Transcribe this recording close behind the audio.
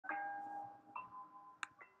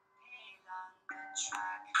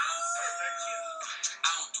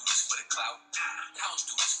don't do this for the clout. I don't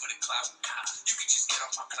do this for the clout. You can just get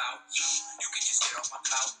off my clout. You can just get off my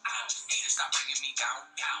clout. Haters stop bringing me down.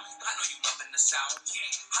 I know you loving the sound.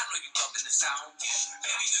 I know you loving the sound.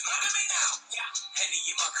 Baby, just look at me now. Henny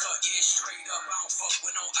in my cut, yeah, straight up. I don't fuck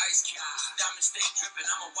with no ice cubes. Diamond stay dripping.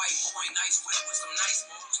 I'm a white boy, nice whip with some nice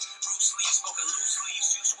moves. Bruce Lee smoking loose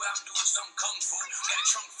leaves. You swear I'm doing some kung fu. Got a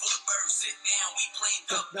trunk full of birds. Sit down, we playing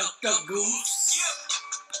duck, duck, duck, goose. Yeah.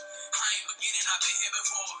 I ain't beginning, I've been here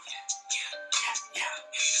before.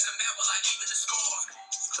 Haters are mad while I even the score.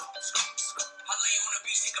 I lay on the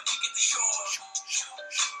beach, take a peek at the shore.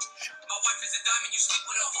 My wife is a diamond, you sleep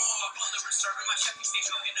with a whore. Mother is serving my chef, he stay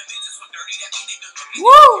cooking the business so dirty that mean they good looking.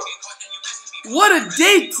 Woo! What a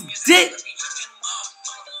day today!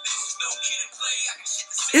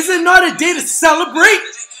 Is it not a day to celebrate?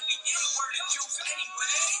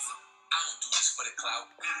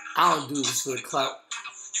 I don't do this for the clout.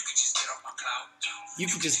 You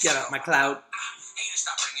can just get off my cloud.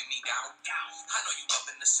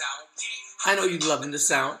 I know you loving the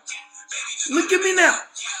sound. Look at me now.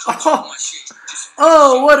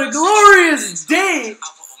 Oh, what a glorious day.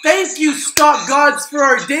 Thank you, stock gods, for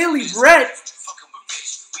our daily bread.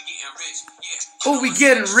 Oh, we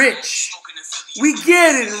getting rich. We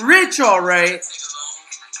getting rich, all right.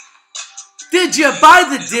 Did you buy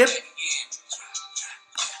the dip?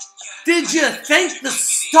 Did you thank the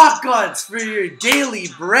stock gods for your daily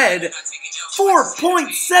bread?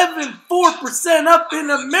 4.74% up in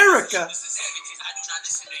America.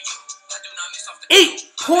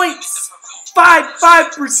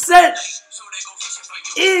 8.55%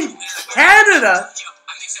 in Canada.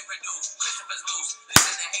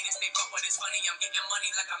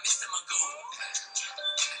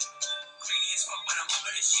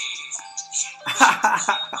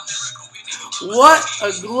 What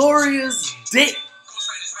a glorious day.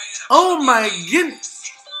 Oh my goodness.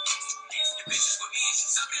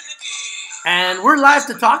 And we're live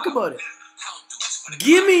to talk about it.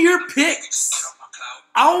 Give me your picks.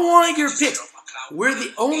 I want your picks. We're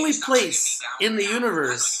the only place in the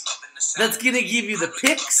universe that's going to give you the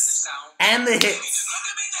picks and the hits.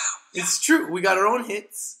 It's true. We got our own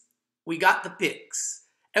hits. We got the picks.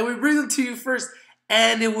 And we bring them to you first.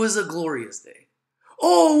 And it was a glorious day.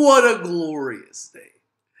 Oh, what a glorious day.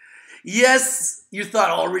 Yes, you thought,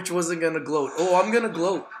 oh, Rich wasn't going to gloat. Oh, I'm going to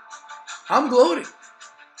gloat. I'm gloating.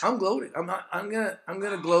 I'm gloating. I'm going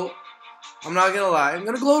to gloat. I'm not going to lie. I'm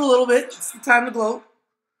going to gloat a little bit. It's the time to gloat.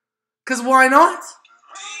 Because why not?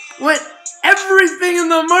 When everything in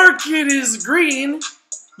the market is green,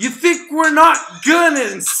 you think we're not going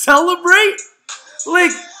to celebrate?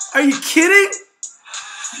 Like, are you kidding?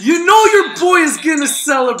 You know your boy is going to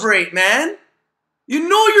celebrate, man. You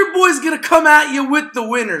know your boy's going to come at you with the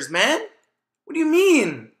winners, man. What do you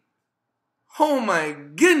mean? Oh my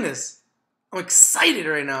goodness. I'm excited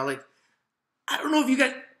right now. Like, I don't know if you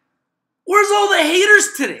got... Where's all the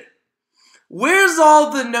haters today? Where's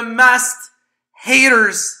all the namaste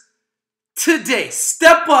haters today?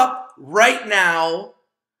 Step up right now.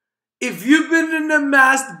 If you've been a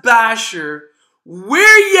namaste basher,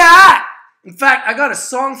 where you at? In fact, I got a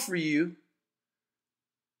song for you,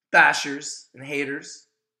 bashers and haters.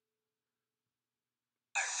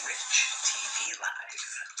 Richtvlive.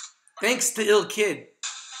 Thanks to Ill Kid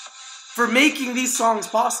for making these songs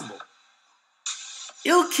possible.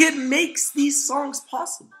 Ill Kid makes these songs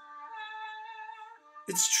possible.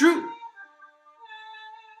 It's true.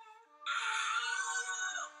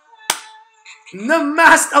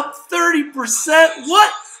 Namaste up 30%.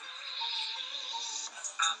 What?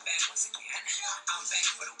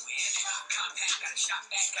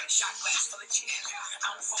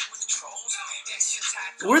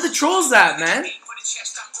 Where are the trolls at, man?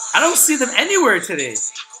 I don't see them anywhere today.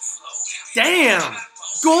 Damn.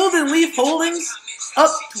 Golden Leaf Holdings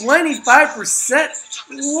up 25%.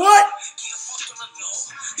 What?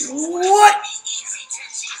 What?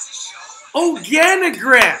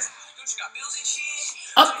 Organogram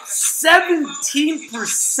up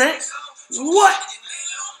 17%. What?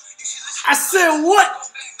 I said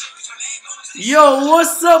what? Yo,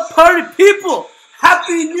 what's up, party people?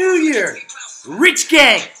 Happy New Year. Rich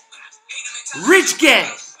gang. Rich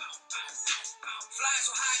gang.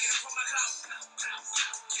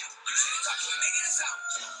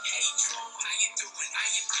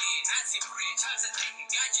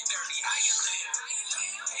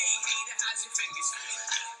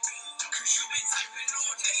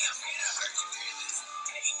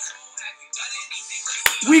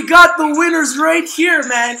 We got the winners right here,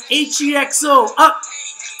 man. HEXO up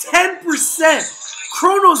 10%.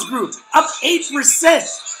 Chronos Group up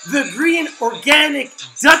 8%. The green organic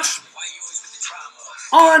Dutch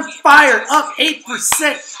on fire, up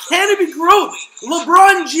 8%. Canopy growth.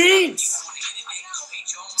 LeBron James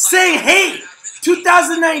saying, hey,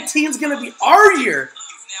 2019 is going to be our year.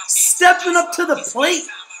 Stepping up to the plate.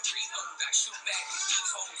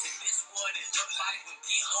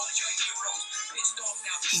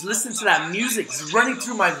 Just listen to that music. It's running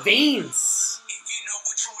through my veins.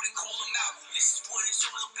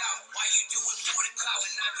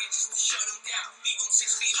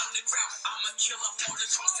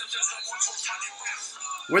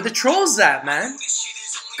 Where the trolls at, man?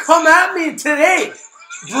 Come at me today.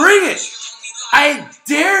 Bring it. I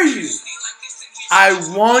dare you. I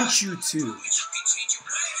want you to.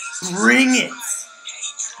 Bring it.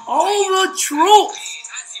 All the trolls.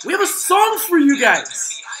 We have a song for you guys.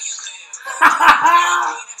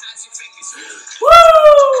 Woo!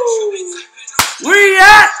 Where you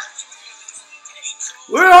at?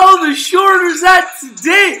 Where all the shorters at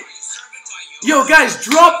today? Yo, guys,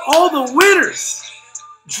 drop all the winners.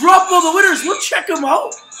 Drop all the winners. We'll check them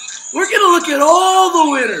out. We're going to look at all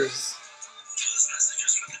the winners.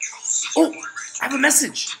 Oh, I have a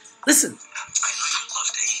message. Listen.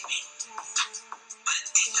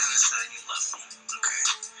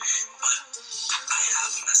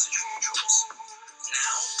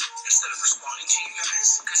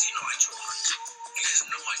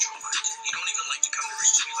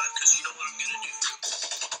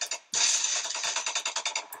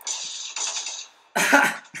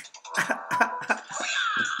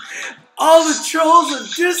 All the trolls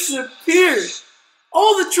have disappeared.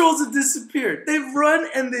 All the trolls have disappeared. They've run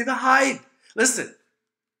and they've hide. Listen.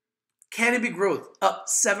 Canopy growth up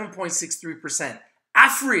 7.63%.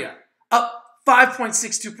 Afria up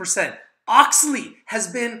 5.62%. Oxley has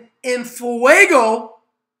been in fuego,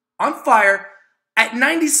 on fire, at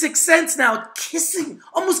 96 cents now,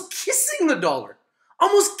 almost kissing the dollar.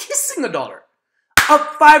 Almost kissing the dollar.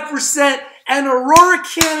 Up 5%. And Aurora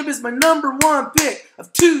Cannabis, my #1 pick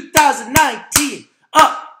of 2019,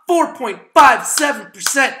 up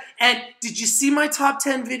 4.57%. And did you see my top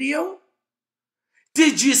 10 video?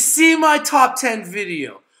 Did you see my top 10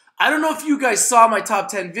 video? I don't know if you guys saw my top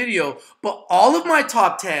 10 video, but all of my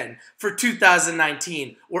top 10 for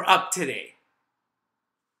 2019 were up today.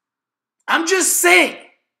 I'm just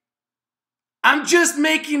saying. I'm just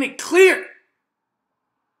making it clear.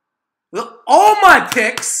 Look, all my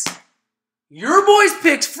picks, your boys'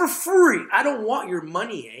 picks for free. I don't want your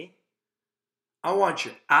money, eh? I want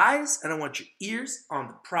your eyes and I want your ears on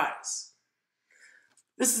the prize.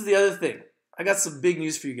 This is the other thing. I got some big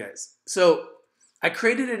news for you guys. So I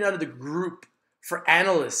created another group for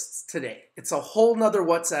analysts today. It's a whole nother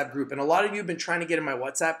WhatsApp group. And a lot of you have been trying to get in my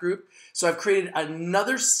WhatsApp group. So I've created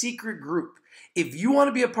another secret group. If you want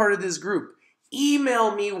to be a part of this group,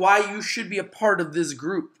 email me why you should be a part of this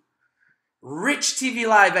group.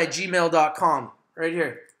 richtvlive@gmail.com. Right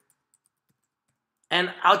here.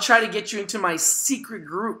 And I'll try to get you into my secret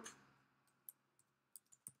group.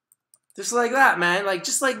 Just like that, man. Like,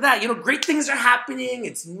 just like that. You know, great things are happening.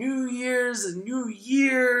 It's New Year's, a new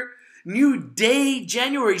year, new day,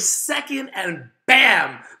 January 2nd, and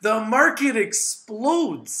bam, the market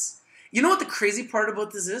explodes. You know what the crazy part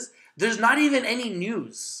about this is? There's not even any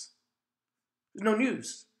news. There's no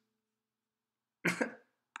news.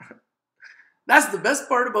 That's the best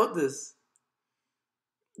part about this.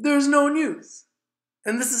 There's no news.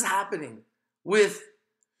 And this is happening with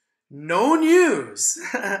no news.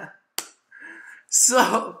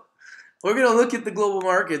 So, we're going to look at the global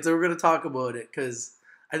markets and we're going to talk about it because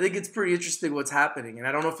I think it's pretty interesting what's happening. And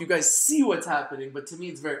I don't know if you guys see what's happening, but to me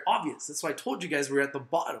it's very obvious. That's why I told you guys we're at the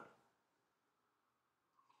bottom.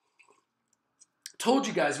 Told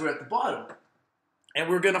you guys we're at the bottom. And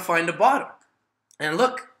we're going to find a bottom. And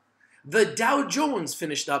look, the Dow Jones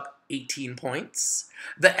finished up 18 points.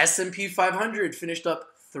 The S&P 500 finished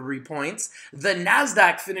up 3 points. The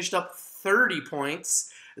NASDAQ finished up 30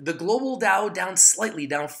 points. The global Dow down slightly,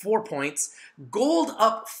 down 4 points. Gold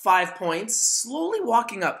up 5 points, slowly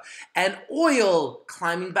walking up. And oil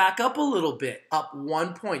climbing back up a little bit, up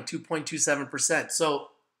 1 point, 2.27%.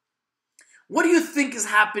 So what do you think is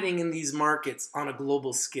happening in these markets on a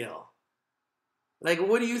global scale? Like,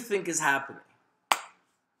 what do you think is happening?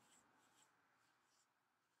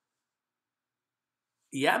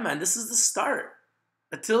 Yeah, man, this is the start.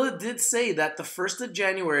 Attila did say that the 1st of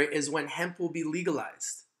January is when hemp will be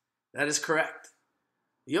legalized. That is correct.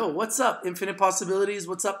 Yo, what's up, Infinite Possibilities?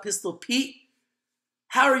 What's up, Pistol Pete?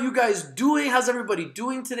 How are you guys doing? How's everybody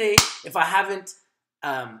doing today? If I haven't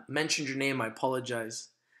mentioned your name, I apologize.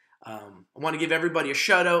 I want to give everybody a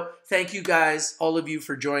shout out. Thank you guys, all of you,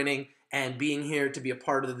 for joining and being here to be a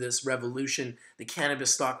part of this revolution, the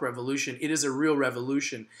cannabis stock revolution. It is a real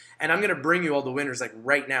revolution. And I'm going to bring you all the winners like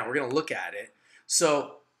right now. We're going to look at it.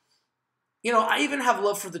 So, you know, I even have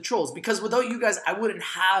love for the trolls because without you guys, I wouldn't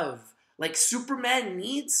have, like, Superman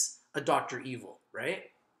needs a Dr. Evil, right?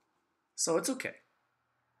 So it's okay.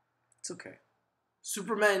 It's okay.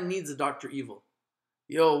 Superman needs a Dr. Evil.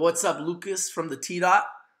 Yo, what's up, Lucas from the T-Dot?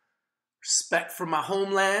 Respect for my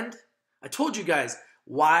homeland. I told you guys,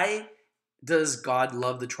 why does God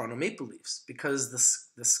love the Toronto Maple Leafs? Because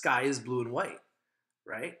the sky is blue and white,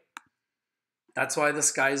 right? That's why the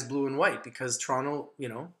sky is blue and white, because Toronto, you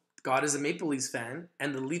know, God is a Maple Leafs fan,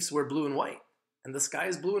 and the Leafs wear blue and white, and the sky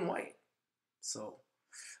is blue and white. So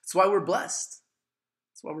that's why we're blessed.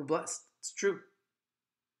 That's why we're blessed. It's true.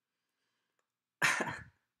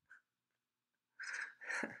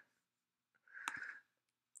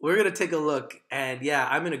 We're going to take a look, and yeah,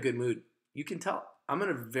 I'm in a good mood. You can tell. I'm in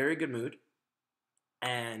a very good mood,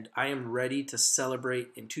 and I am ready to celebrate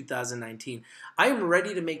in 2019. I am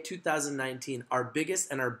ready to make 2019 our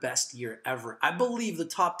biggest and our best year ever. I believe the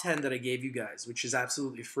top 10 that I gave you guys, which is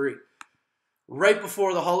absolutely free, right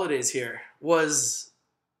before the holidays here, was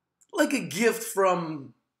like a gift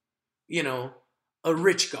from, you know, a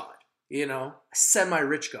rich God, you know, a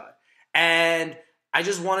semi-rich God. And I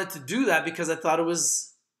just wanted to do that because I thought it was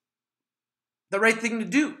the right thing to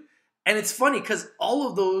do. And it's funny because all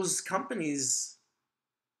of those companies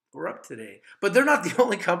were up today. But they're not the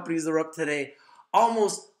only companies that are up today.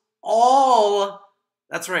 Almost all,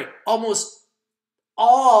 that's right, almost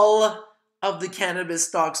all of the cannabis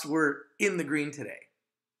stocks were in the green today.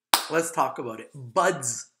 Let's talk about it.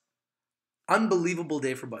 Buds. Unbelievable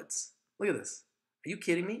day for buds. Look at this. Are you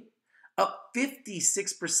kidding me? Up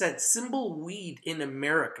 56%. Symbol weed in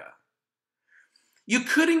America. You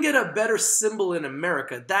couldn't get a better symbol in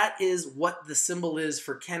America. That is what the symbol is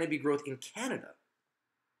for cannabis growth in Canada.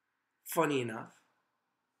 Funny enough.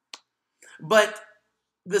 But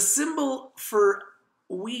the symbol for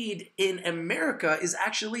weed in America is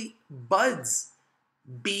actually buds.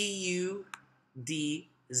 B-U-D-Z.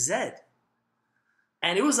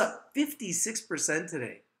 And it was up 56%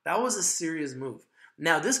 today. That was a serious move.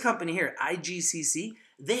 Now, this company here, IGCC,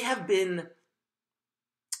 they have been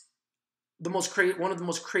one of the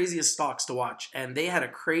most craziest stocks to watch. And they had a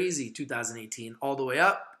crazy 2018 all the way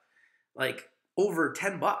up, like over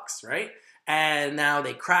 $10, right? And now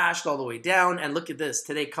they crashed all the way down. And look at this,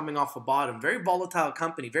 today coming off a bottom. Very volatile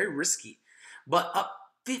company, very risky, but up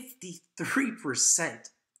 53%.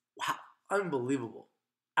 Wow, unbelievable.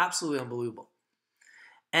 Absolutely unbelievable.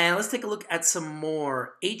 And let's take a look at some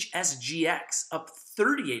more. HSGX up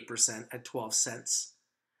 38% at 12 cents.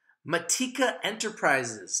 Matika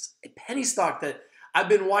Enterprises, a penny stock that I've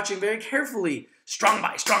been watching very carefully. Strong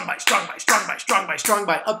buy, strong buy, strong buy, strong buy, strong buy, strong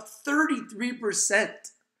buy. Up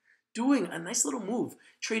 33%. Doing a nice little move.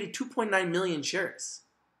 Traded 2.9 million shares.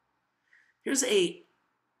 Here's a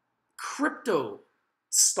crypto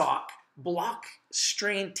stock,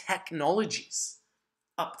 Blockstrain Technologies.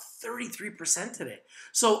 Up 33% today.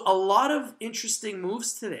 So a lot of interesting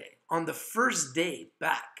moves today on the first day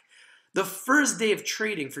back. The first day of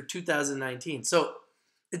trading for 2019. So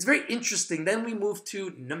it's very interesting. Then we move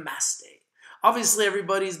to Namaste. Obviously,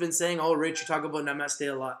 everybody's been saying, oh, Rich, you talk about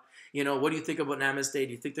Namaste a lot. You know, what do you think about Namaste?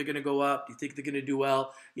 Do you think they're going to go up? Do you think they're going to do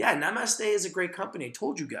well? Yeah, Namaste is a great company. I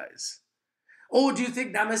told you guys. Oh, do you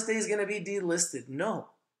think Namaste is going to be delisted? No.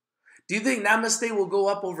 Do you think Namaste will go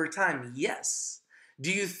up over time? Yes.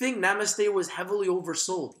 Do you think Namaste was heavily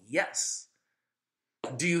oversold? Yes.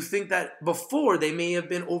 Do you think that before they may have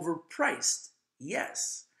been overpriced?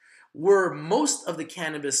 Yes. Were most of the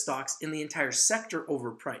cannabis stocks in the entire sector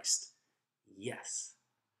overpriced? Yes.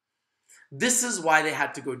 This is why they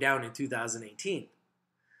had to go down in 2018.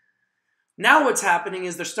 Now what's happening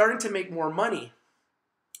is they're starting to make more money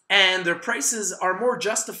and their prices are more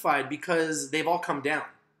justified because they've all come down.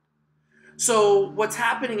 So what's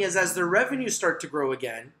happening is as their revenues start to grow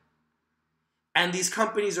again, and these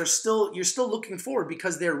companies are you're still looking forward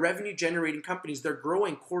because they're revenue generating companies. They're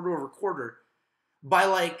growing quarter over quarter by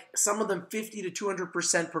like some of them 50 to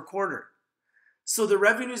 200% per quarter. So the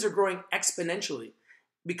revenues are growing exponentially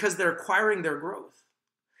because they're acquiring their growth.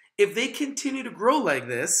 If they continue to grow like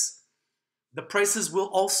this, the prices will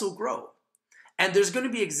also grow. And there's going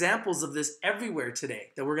to be examples of this everywhere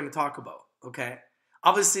today that we're going to talk about, okay?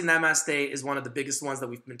 Obviously, Namaste is one of the biggest ones that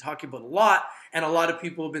we've been talking about a lot. And a lot of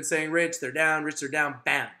people have been saying, Rich, they're down, Rich, they're down.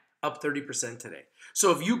 Bam, up 30% today. So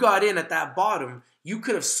if you got in at that bottom, you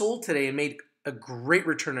could have sold today and made a great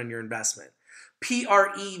return on your investment.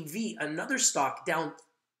 PREV, another stock, down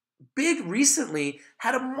Big recently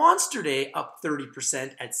had a monster day, up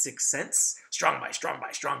 30% at 6 cents. Strong buy, strong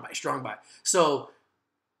buy, strong buy, strong buy. So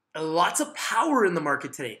lots of power in the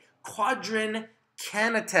market today. Quadrin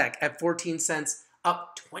Canatech at 14 cents,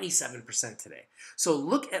 up 27% today. So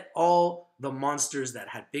look at all the monsters that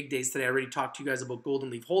had big days today. I already talked to you guys about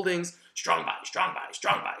Golden Leaf Holdings. Strong buy, strong buy,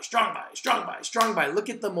 strong buy, strong buy, strong buy, strong buy. Look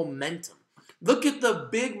at the momentum. Look at the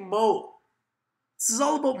big mo. This is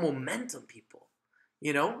all about momentum, people.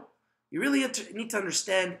 You know, you really need to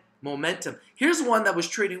understand momentum. Here's one that was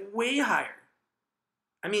trading way higher.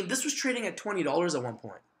 I mean, this was trading at $20 at one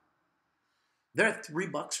point. They're at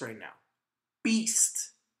 $3 right now.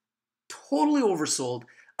 Beast. Totally oversold.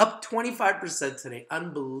 Up 25% today.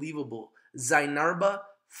 Unbelievable. Zynerba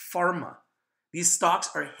Pharma. These stocks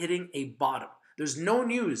are hitting a bottom. There's no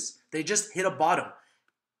news. They just hit a bottom.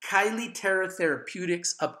 Kylie Terra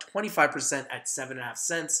Therapeutics up 25% at 7.5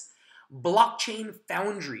 cents. Blockchain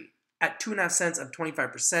Foundry at 2.5 cents, up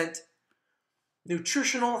 25%.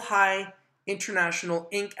 Nutritional High International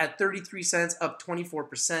Inc. at 33 cents, up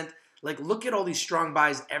 24%. Like, look at all these strong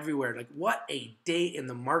buys everywhere. Like, what a day in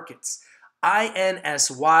the markets.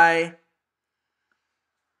 INSY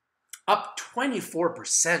up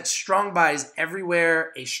 24%. Strong buys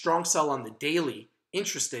everywhere. A strong sell on the daily.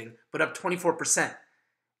 Interesting, but up 24%.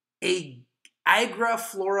 Agra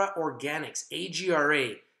Flora Organics,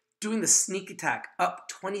 AGRA, doing the sneak attack, up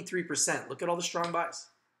 23%. Look at all the strong buys.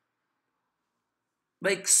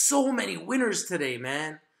 Like, so many winners today,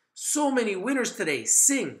 man. So many winners today.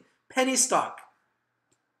 Sing, penny stock,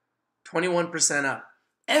 21% up.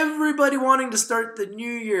 Everybody wanting to start the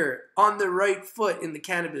new year on the right foot in the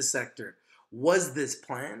cannabis sector. Was this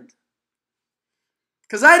planned?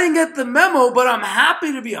 Because I didn't get the memo, but I'm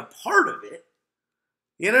happy to be a part of it.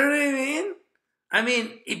 You know what I mean? I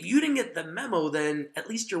mean, if you didn't get the memo, then at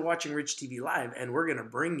least you're watching Rich TV Live, and we're going to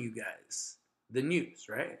bring you guys the news,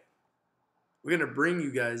 right? We're going to bring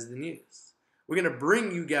you guys the news. We're going to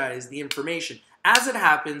bring you guys the information as it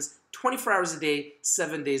happens, 24 hours a day,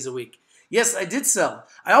 7 days a week. Yes, I did sell.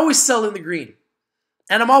 I always sell in the green,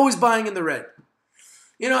 and I'm always buying in the red.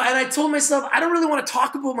 You know, and I told myself, I don't really want to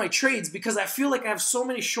talk about my trades because I feel like I have so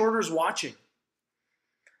many shorters watching.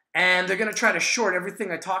 And they're going to try to short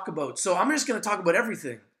everything I talk about. So I'm just going to talk about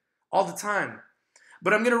everything all the time.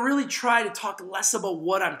 But I'm going to really try to talk less about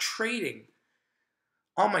what I'm trading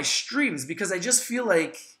on my streams because I just feel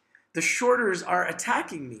like the shorters are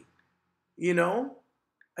attacking me. You know?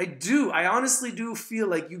 I do. I honestly do feel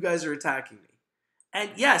like you guys are attacking me. And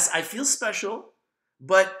yes, I feel special.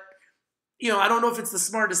 But, you know, I don't know if it's the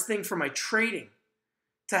smartest thing for my trading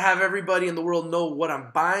to have everybody in the world know what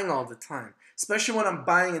I'm buying all the time. Especially when I'm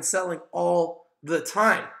buying and selling all the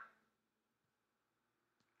time.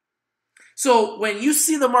 So when you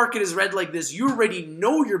see the market is red like this, you already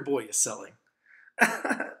know your boy is selling.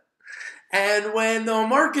 And when the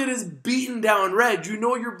market is beaten down red, you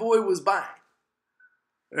know your boy was buying.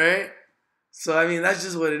 Right? So, I mean, that's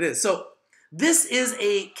just what it is. So this is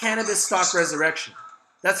a cannabis stock resurrection.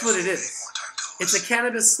 That's what it is. It's a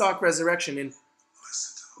cannabis stock resurrection. And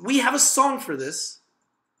we have a song for this.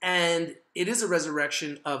 And it is a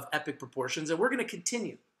resurrection of epic proportions. And we're going to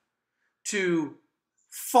continue to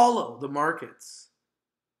follow the markets.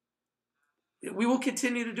 We will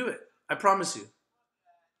continue to do it. I promise you.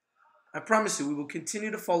 I promise you, we will continue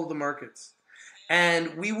to follow the markets.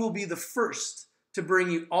 And we will be the first to bring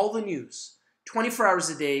you all the news, 24 hours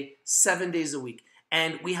a day, 7 days a week.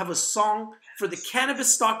 And we have a song for the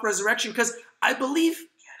cannabis stock resurrection because I believe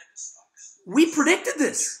we predicted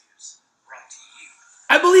this.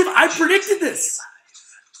 I believe I predicted this.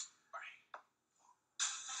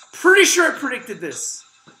 Pretty sure I predicted this.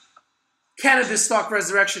 Cannabis stock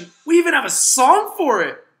resurrection. We even have a song for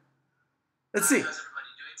it. Let's see.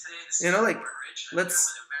 You know, like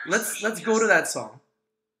let's go to that song.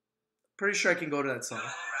 Pretty sure I can go to that song.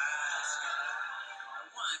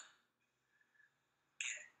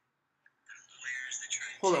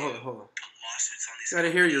 Hold on. You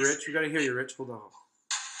gotta hear you, Rich. Hold on.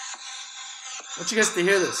 I want you guys to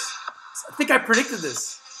hear this. I think I predicted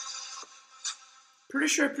this. Pretty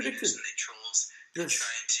sure I predicted it. Yes.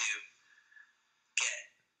 Trying to get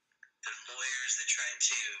the lawyers that trying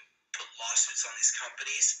to put lawsuits on these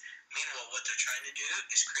companies. Meanwhile, what they're trying to do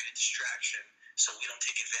is create a distraction so we don't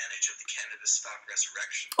take advantage of the cannabis stock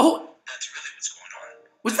resurrection. Oh, that's really what's going on.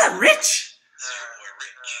 Was that Rich? We're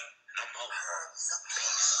rich. No more.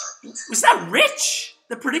 Was that Rich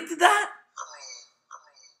that predicted that?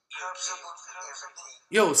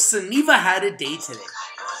 Yo, Suniva had a day today.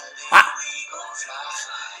 Wow.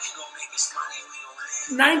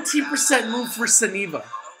 19% move for Suniva.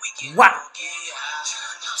 Wow.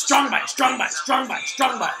 strong buy, strong buy, strong buy,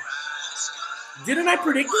 strong buy. Didn't I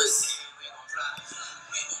predict this?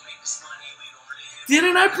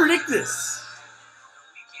 Didn't I predict this?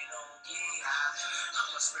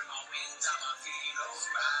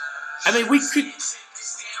 I mean, we could...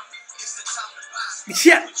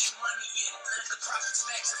 Yeah.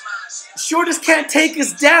 Shortest can't take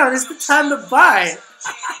us down. It's the time to buy.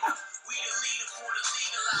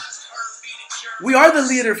 We are the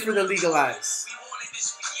leader for the legalize.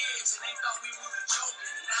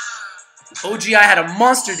 OGI had a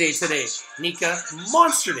monster day today, Nika.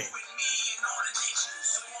 Monster day.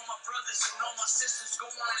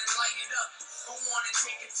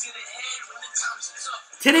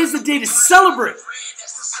 Today's the day to celebrate.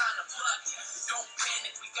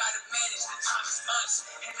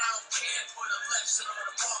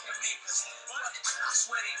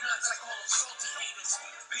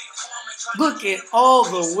 Look at all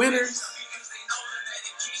the winners.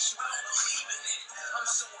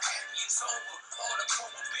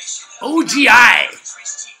 OGI.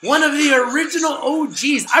 One of the original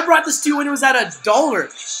OGs. I brought this to you when it was at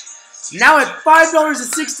 $1. Now at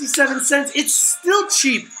 $5.67, it's still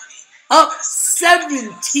cheap. Up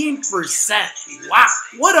 17%. Wow,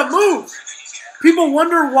 what a move. People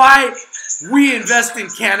wonder why we invest in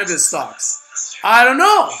cannabis stocks. I don't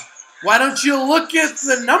know. Why don't you look at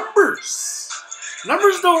the numbers?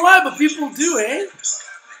 Numbers don't lie, but people do, eh?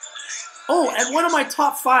 Oh, and one of my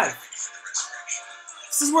top 5.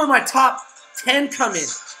 This is where my top 10 come in.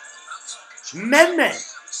 MedMen.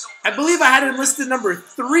 I believe I had it listed number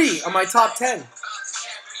 3 on my top 10. I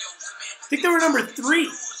think they were number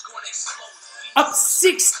 3. Up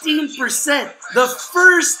 16%. The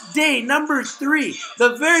first day, number 3.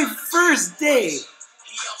 The very first day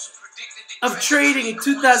of trading in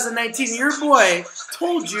 2019. Your boy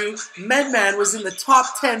told you MedMan was in the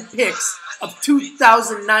top 10 picks of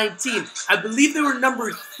 2019. I believe they were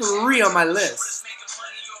number 3 on my list.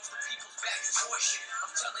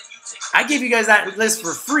 I gave you guys that list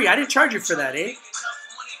for free. I didn't charge you for that, eh?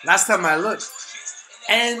 Last time I looked.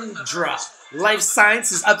 Endra. Life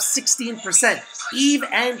Sciences up 16%. Eve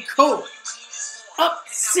and Co. up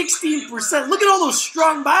 16%. Look at all those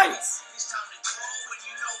strong buys.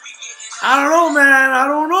 I don't know, man. I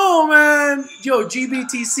don't know, man. Yo,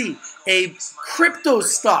 GBTC, a crypto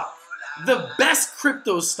stock. The best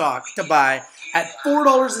crypto stock to buy at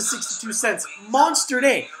 $4.62. Monster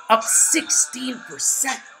day, up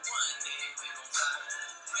 16%.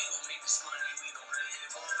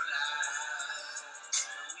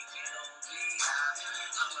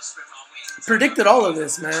 Predicted all of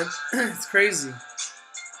this, man. It's crazy.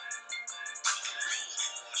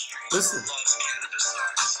 Listen.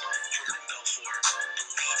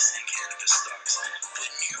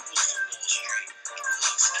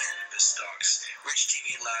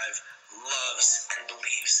 Richtvlive loves and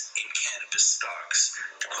believes in cannabis stocks.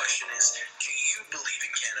 The question is, do you believe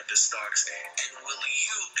in cannabis stocks, and will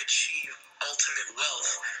you achieve ultimate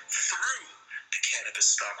wealth through the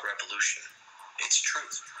cannabis stock revolution? It's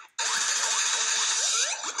truth.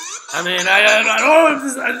 I mean, I don't know.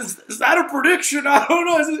 Is that a prediction? I don't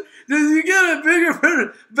know. Did you get a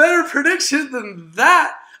bigger, better prediction than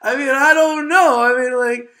that? I mean, I don't know. I mean,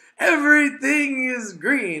 like, everything is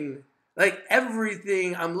green. Like,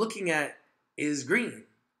 everything I'm looking at is green.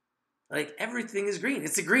 Like, everything is green.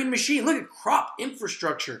 It's a green machine. Look at crop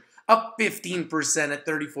infrastructure. Up 15% at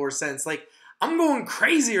 34 cents. Like, I'm going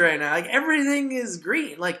crazy right now. Like, everything is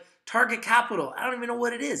green. Like, Target Capital. I don't even know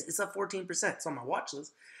what it is. It's up 14%. It's on my watch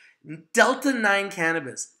list. Delta 9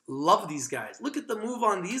 Cannabis. Love these guys. Look at the move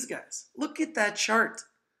on these guys. Look at that chart.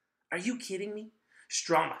 Are you kidding me?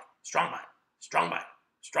 Strong buy. Strong buy. Strong buy.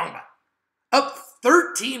 Strong buy. Up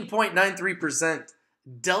 13.93%.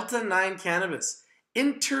 Delta 9 Cannabis.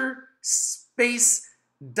 Interspace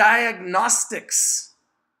Diagnostics.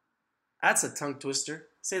 That's a tongue twister.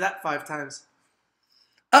 Say that 5 times.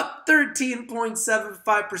 Up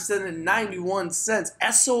 13.75% and 91 cents.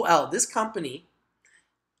 SOL, this company,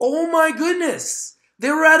 oh my goodness. They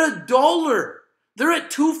were at $1. They're at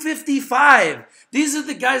 $2.55. These are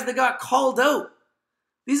the guys that got called out.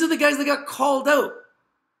 These are the guys that got called out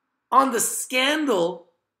on the scandal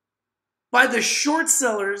by the short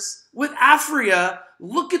sellers with Afria.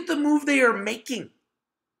 Look at the move they are making.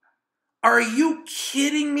 Are you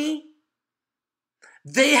kidding me?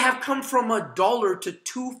 They have come from $1 to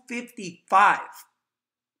 $2.55.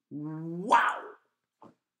 Wow.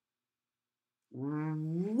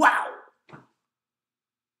 Wow.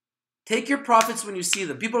 Take your profits when you see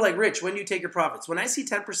them. People are like, Rich, when do you take your profits? When I see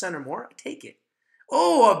 10% or more, I take it.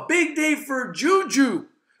 Oh, a big day for Juju.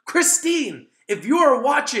 Christine, if you are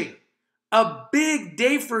watching, A big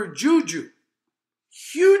day for Juju.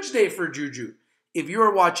 Huge day for Juju. If you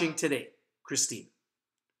are watching today, Christine,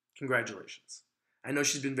 congratulations. I know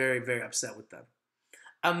she's been very, very upset with them.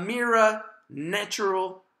 Amira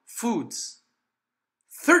Natural Foods,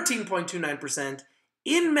 13.29%.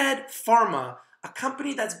 InMed Pharma, a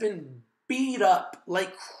company that's been beat up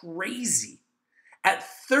like crazy, at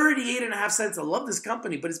 38.5 cents. I love this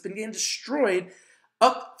company, but it's been getting destroyed,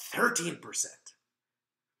 up 13%.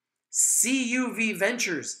 CUV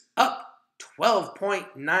Ventures, up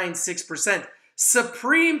 12.96%.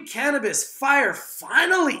 Supreme Cannabis Fire,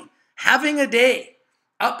 finally having a day,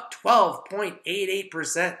 up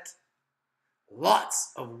 12.88%.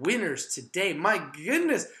 Lots of winners today. My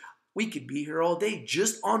goodness, we could be here all day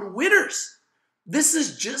just on winners. This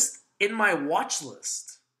is just in my watch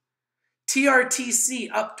list. TRTC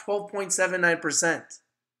up 12.79%.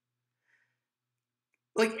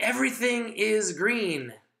 Like everything is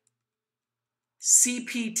green.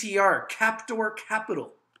 CPTR, Captor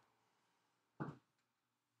Capital,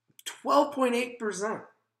 12.8%.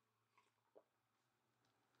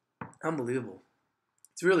 Unbelievable.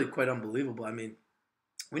 It's really quite unbelievable. I mean,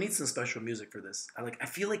 we need some special music for this. I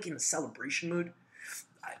feel like in a celebration mood.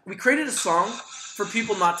 We created a song for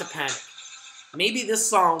people not to panic. Maybe this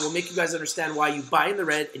song will make you guys understand why you buy in the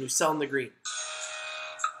red and you sell in the green.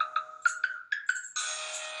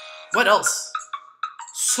 What else?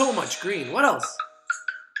 So much green. What else?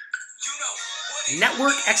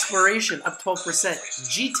 Network Exploration up 12%.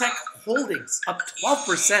 G-Tech Holdings up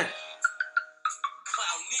 12%.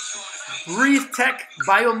 Breathe Tech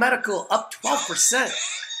Biomedical up 12%.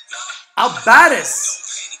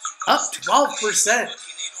 Albatis up 12%.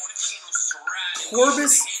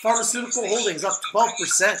 Corbis Pharmaceutical Holdings up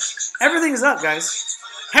 12%. Everything is up, guys.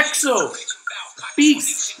 Hexo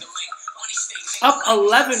Beast up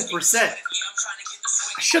 11%.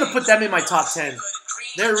 I should have put them in my top 10.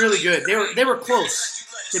 They're really good. They were close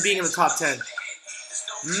to being in the top 10.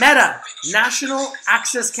 Meta National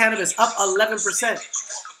Access Cannabis up 11%.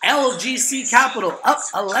 LGC Capital up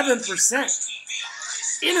 11%.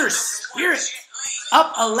 Inner Spirit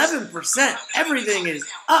up 11%. Everything is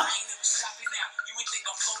up.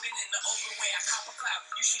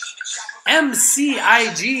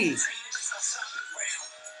 MCIG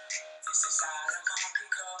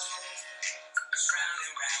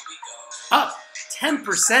up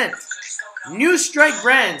 10%. New Strike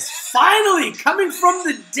Brands finally coming from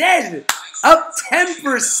the dead, up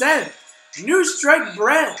 10%. New Strike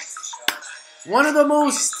Brands, one of the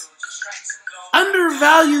most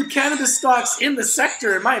undervalued cannabis stocks in the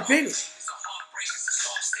sector, in my opinion.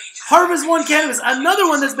 Harvest One Cannabis, another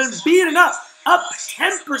one that's been beaten up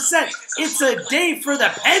 10%. It's a day for the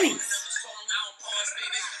pennies.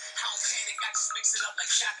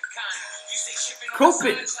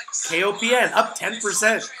 Copin, KOPN, up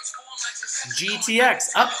 10%.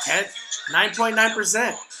 GTX, up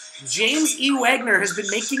 9.9%. James E. Wagner has been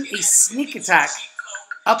making a sneak attack,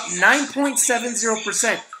 up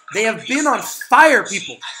 9.70%. They have been on fire,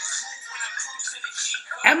 people.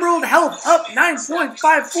 Emerald Health, up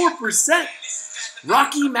 9.54%.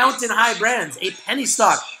 Rocky Mountain High Brands, a penny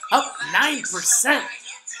stock, up 9%.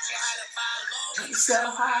 So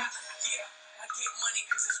high.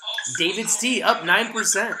 David's Tea, up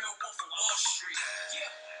 9%.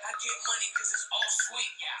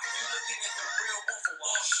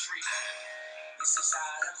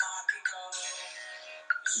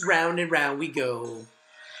 Round and round we go.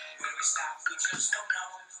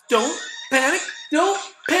 Don't panic, don't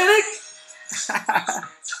panic.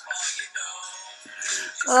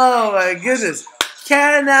 Oh my goodness.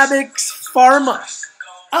 Cannabis Pharma,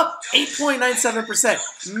 up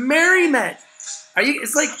 8.97%. MaryMed.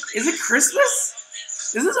 Is it Christmas?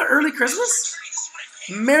 Is this an early Christmas?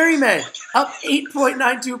 MaryMed, up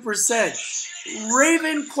 8.92%.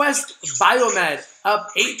 Raven Quest Biomed, up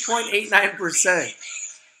 8.89%.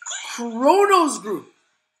 Kronos Group,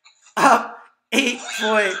 up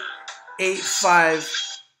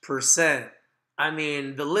 8.85%. I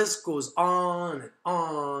mean, the list goes on and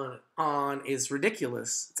on and on. It's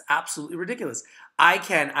ridiculous. It's absolutely ridiculous.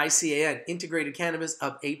 ICAN, Integrated Cannabis,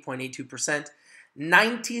 up 8.82%.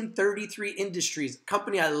 1933 Industries,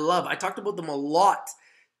 company I love. I talked about them a lot.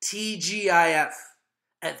 TGIF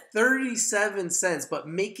at 37 cents, but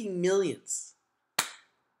making millions.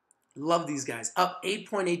 Love these guys. Up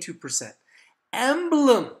 8.82%.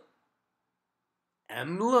 Emblem.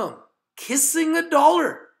 Kissing a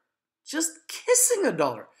dollar. Just kissing a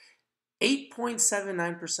dollar.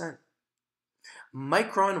 8.79%.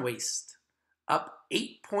 Micron Waste. Up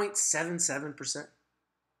 8.77%.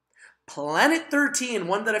 Planet 13,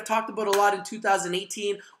 one that I've talked about a lot in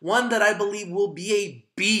 2018, one that I believe will be a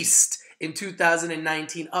beast in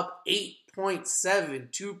 2019, up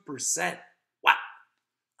 8.72%. Wow.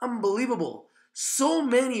 Unbelievable. So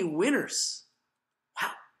many winners.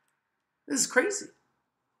 Wow. This is crazy.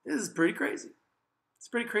 This is pretty crazy. It's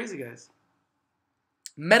pretty crazy, guys.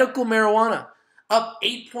 Medical marijuana, up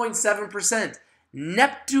 8.7%.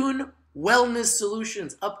 Neptune Wellness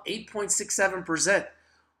Solutions, up 8.67%.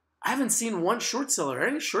 I haven't seen one short seller. Are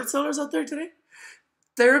any short sellers out there today?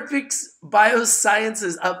 Therapix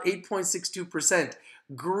Biosciences, up 8.62%.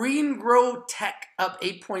 Green Grow Tech, up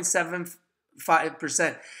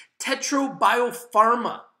 8.75%. Tetro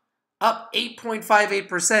Biopharma, up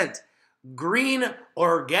 8.58%. Green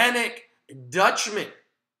Organic Dutchman.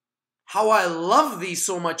 How I love these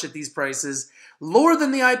so much at these prices. Lower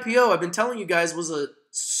than the IPO, I've been telling you guys, was a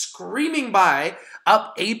screaming buy,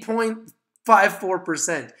 up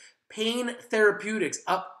 8.54%. Pain Therapeutics,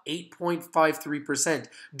 up 8.53%.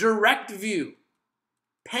 DirectView,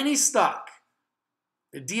 penny stock,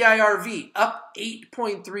 DIRV, up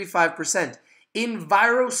 8.35%.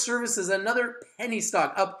 Enviro Services, another penny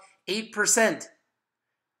stock, up 8%.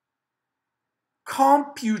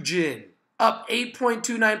 Compugen, up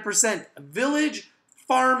 8.29%. Village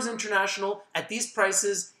Farms International at these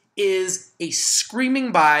prices is a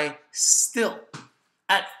screaming buy still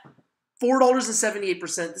at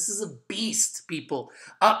 $4.78. This is a beast, people.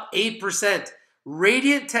 Up 8%.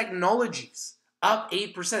 Radiant Technologies, up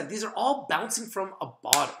 8%. These are all bouncing from a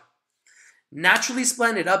bottom. Naturally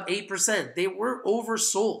Splendid, up 8%. They were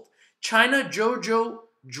oversold. China Jojo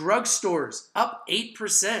Drugstores, up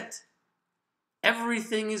 8%.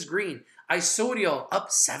 Everything is green. Isodiol, up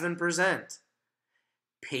 7%.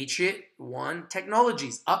 Patriot One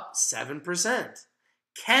Technologies, up 7%.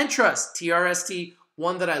 CanTrust, TRST,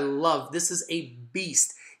 one that I love. This is a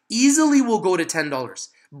beast. Easily will go to $10.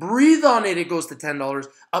 Breathe on it, it goes to $10,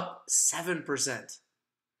 up 7%.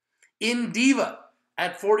 Indiva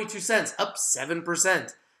at 42 cents, up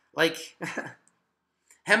 7%. Like,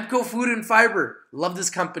 Hempco Food and Fiber, love this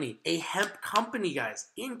company. A hemp company, guys,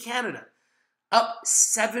 in Canada, up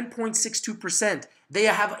 7.62%. They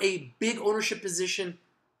have a big ownership position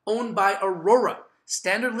owned by Aurora.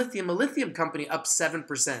 Standard Lithium, a lithium company, up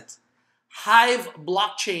 7%. Hive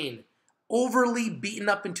Blockchain, overly beaten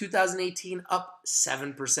up in 2018, up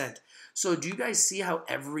 7%. So do you guys see how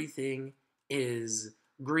everything is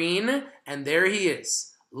green? And there he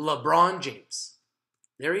is, LeBron James.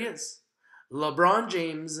 There he is. LeBron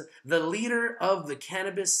James, the leader of the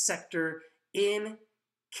cannabis sector in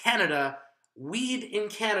Canada. Weed in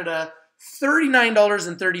Canada,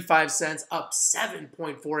 $39.35, up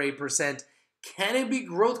 7.48%. Canopy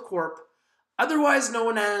Growth Corp, otherwise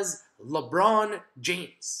known as LeBron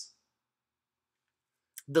James,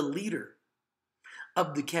 the leader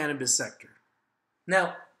of the cannabis sector.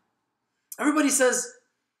 Now, everybody says,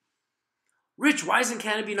 Rich, why isn't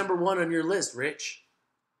Canopy number one on your list, Rich?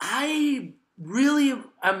 I really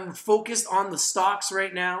am focused on the stocks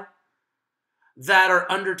right now that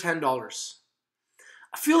are under $10.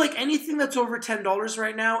 I feel like anything that's over $10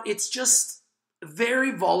 right now, it's just very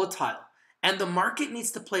volatile. And the market needs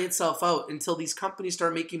to play itself out until these companies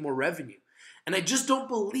start making more revenue. And I just don't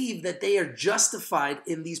believe that they are justified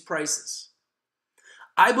in these prices.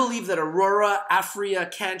 I believe that Aurora,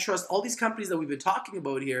 Afria, CanTrust, all these companies that we've been talking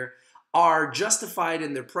about here are justified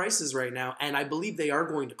in their prices right now, and I believe they are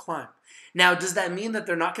going to climb. Now, does that mean that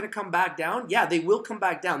they're not going to come back down? Yeah, they will come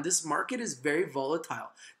back down. This market is very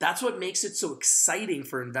volatile. That's what makes it so exciting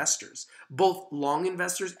for investors. Both long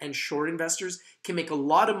investors and short investors can make a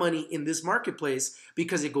lot of money in this marketplace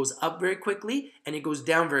because it goes up very quickly and it goes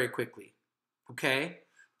down very quickly. Okay?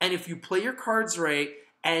 And if you play your cards right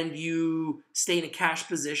and you stay in a cash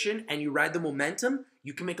position and you ride the momentum,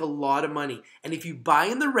 you can make a lot of money. And if you buy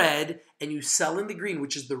in the red and you sell in the green,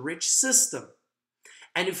 which is the rich system,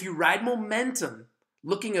 and if you ride momentum,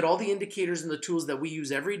 looking at all the indicators and the tools that we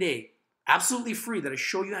use every day, absolutely free, that I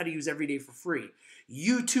show you how to use every day for free,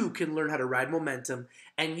 you too can learn how to ride momentum,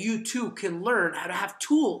 and you too can learn how to have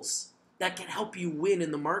tools that can help you win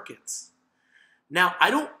in the markets. Now,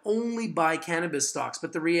 I don't only buy cannabis stocks,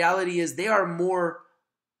 but the reality is they are more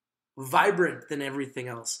vibrant than everything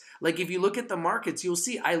else. Like if you look at the markets, you'll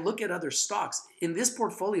see I look at other stocks. In this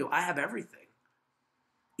portfolio, I have everything.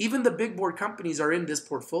 Even the big board companies are in this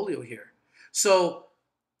portfolio here. So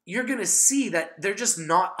you're going to see that they're just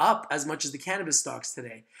not up as much as the cannabis stocks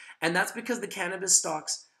today. And that's because the cannabis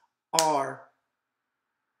stocks are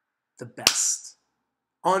the best.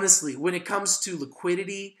 Honestly, when it comes to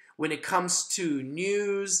liquidity, when it comes to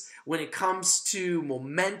news, when it comes to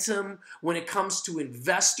momentum, when it comes to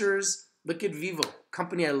investors. Look at Vivo,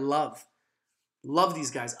 company I love. Love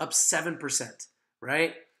these guys, up 7%,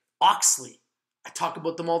 right? Oxley, I talk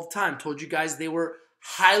about them all the time. Told you guys they were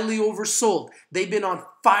highly oversold. They've been on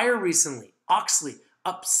fire recently. Oxley,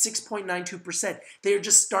 up 6.92%. They are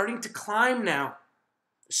just starting to climb now.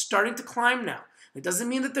 Starting to climb now. It doesn't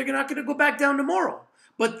mean that they're not going to go back down tomorrow.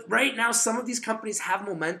 But right now, some of these companies have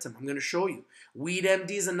momentum. I'm going to show you.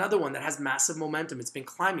 WeedMD is another one that has massive momentum. It's been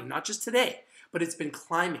climbing, not just today, but it's been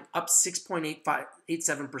climbing, up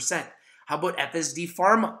 6.87%. How about FSD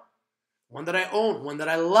Pharma? One that I own, one that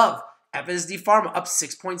I love. FSD Pharma, up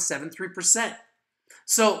 6.73%.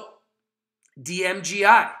 So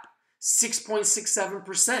DMGI,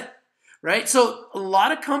 6.67%, right? So a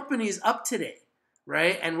lot of companies up today,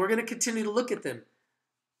 right? And we're going to continue to look at them.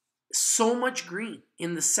 So much green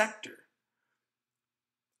in the sector.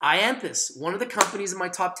 Ianthus, one of the companies in my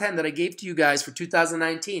top 10 that I gave to you guys for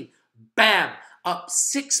 2019. Bam! Up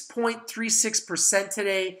 6.36%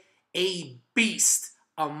 today. A beast.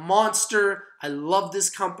 A monster. I love this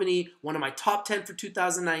company. One of my top 10 for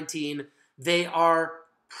 2019. They are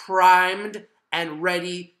primed and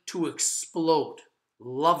ready to explode.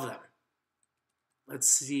 Love them. Let's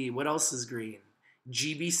see. What else is green?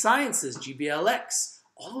 GB Sciences, GBLX.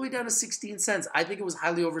 All the way down to 16 cents. I think it was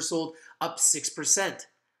highly oversold, up 6%.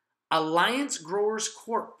 Alliance Growers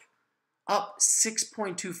Corp, up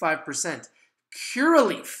 6.25%.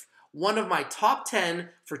 Curaleaf, one of my top 10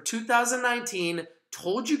 for 2019.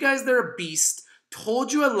 Told you guys they're a beast.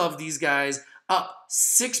 Told you I love these guys. Up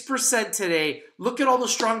 6% today. Look at all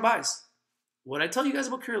those strong buys. What did I tell you guys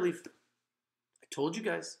about Curaleaf? I told you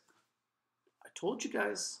guys. I told you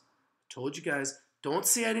guys. I told you guys. Don't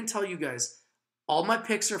say I didn't tell you guys. All my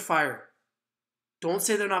picks are fire. Don't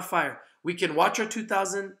say they're not fire. We can watch our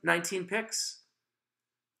 2019 picks.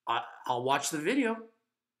 I'll watch the video.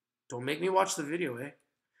 Don't make me watch the video, eh?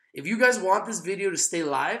 If you guys want this video to stay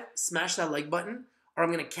live, smash that like button, or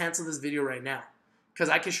I'm going to cancel this video right now because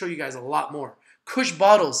I can show you guys a lot more. Kush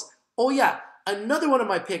Bottles. Oh, yeah. Another one of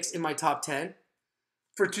my picks in my top 10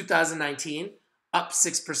 for 2019, up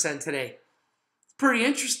 6% today. Pretty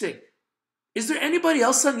interesting. Is there anybody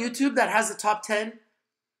else on YouTube that has the top 10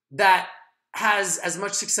 that has as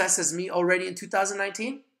much success as me already in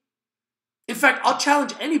 2019? In fact, I'll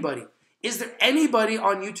challenge anybody. Is there anybody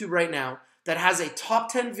on YouTube right now that has a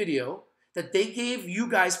top 10 video that they gave you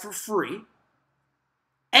guys for free?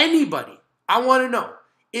 Anybody? I want to know.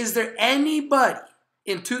 Is there anybody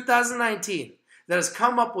in 2019 that has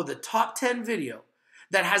come up with a top 10 video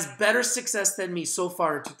that has better success than me so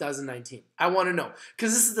far in 2019? I want to know.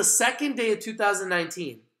 Because this is the second day of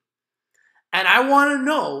 2019. And I want to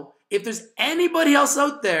know if there's anybody else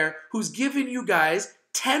out there who's giving you guys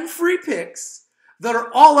 10 free picks that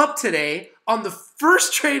are all up today on the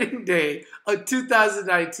first trading day of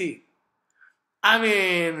 2019. I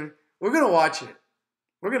mean, we're going to watch it.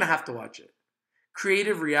 We're going to have to watch it.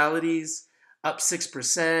 Creative Realities, up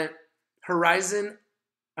 6%. Horizon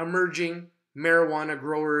Emerging Marijuana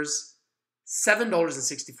Growers,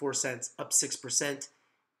 $7.64, up 6%.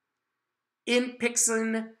 In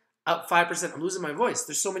Pixin, up 5%. I'm losing my voice.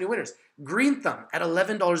 There's so many winners. Green Thumb at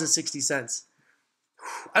 $11.60.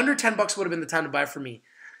 Under $10 would have been the time to buy for me.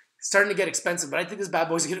 It's starting to get expensive, but I think this bad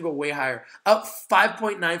boy is going to go way higher. Up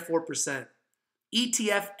 5.94%.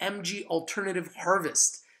 ETF MG Alternative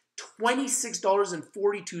Harvest,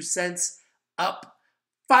 $26.42, up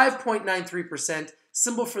 5.93%.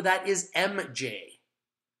 Symbol for that is MJ.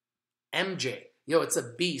 MJ. Yo, it's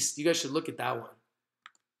a beast. You guys should look at that one.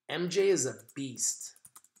 MJ is a beast.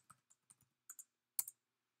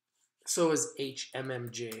 So is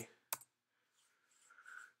HMMJ.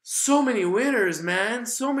 So many winners, man.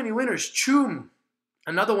 So many winners. Choom.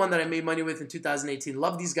 Another one that I made money with in 2018.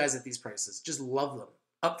 Love these guys at these prices. Just love them.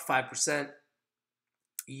 Up 5%.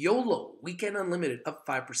 YOLO. Weekend Unlimited. Up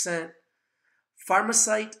 5%.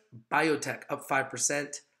 Pharmasite Biotech. Up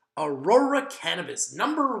 5%. Aurora Cannabis.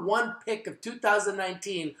 #1 pick of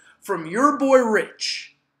 2019 from your boy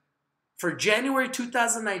Rich. For January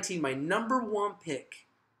 2019, my #1 pick.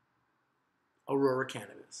 Aurora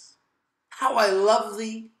Cannabis. How I love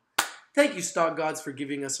thee. Thank you, Stock Gods, for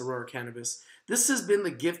giving us Aurora Cannabis. This has been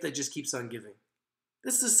the gift that just keeps on giving.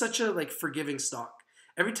 This is such a forgiving stock.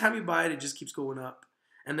 Every time you buy it, it just keeps going up.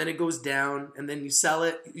 And then it goes down, and then you sell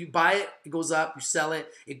it. You buy it, it goes up, you sell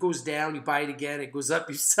it, it goes down, you buy it again, it goes up,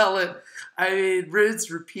 you sell it. I mean,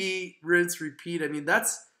 rinse, repeat, rinse, repeat. I mean,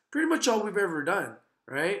 that's pretty much all we've ever done,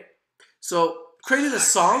 right? So, created a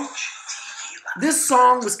song. This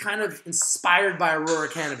song was kind of inspired by Aurora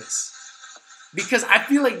Cannabis. because I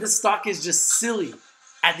feel like this stock is just silly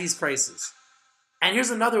at these prices. And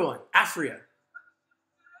here's another one, Afria.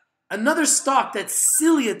 Another stock that's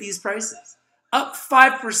silly at these prices. Up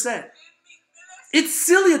 5%. It's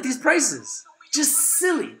silly at these prices. Just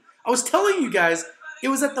silly. I was telling you guys, it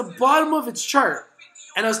was at the bottom of its chart.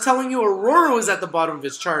 And I was telling you Aurora was at the bottom of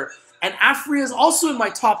its chart. And Afria is also in my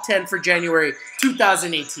top 10 for January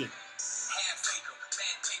 2018.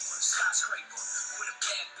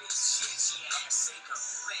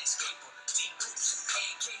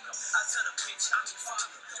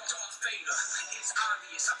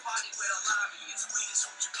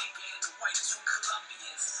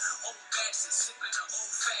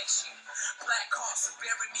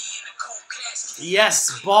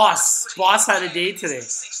 Yes, Boss. Boss had a day today.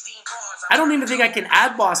 I don't even think I can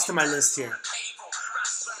add Boss to my list here.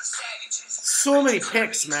 So many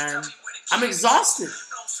picks, man. I'm exhausted.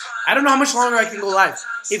 I don't know how much longer I can go live.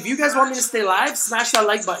 If you guys want me to stay live, smash that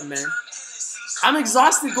like button, man. I'm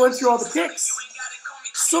exhausted going through all the picks.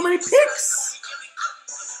 So many picks.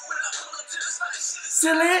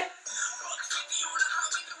 Silly.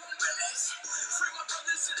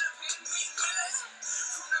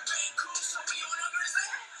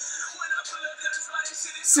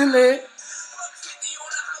 Silly.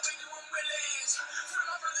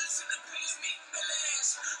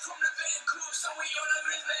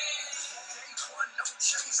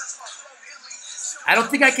 I don't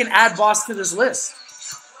think I can add Boss to this list.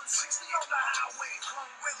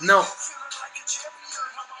 No.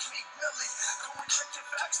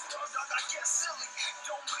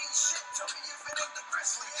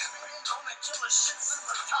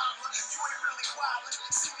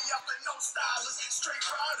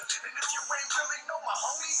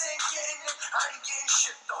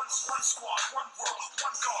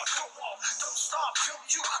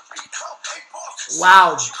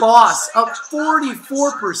 Wow, Boss up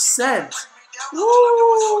 44%.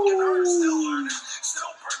 Woo!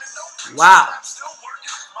 Wow.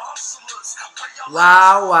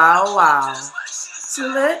 Wow, wow, wow.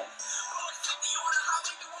 Still it?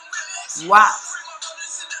 Wow.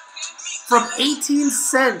 From 18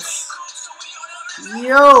 cents.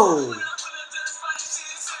 Yo.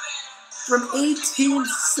 From 18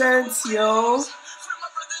 cents, yo.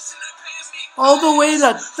 All the way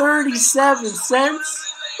to 37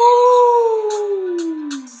 cents.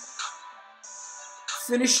 Woo.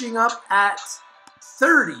 Finishing up at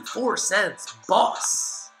 34 cents.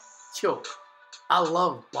 Boss. Yo, I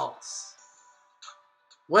love Boss.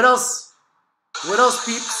 What else? What else,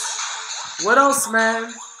 peeps? What else,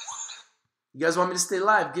 man? You guys want me to stay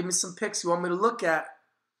live? Give me some picks you want me to look at.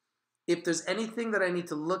 If there's anything that I need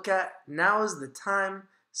to look at, now is the time.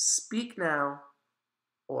 Speak now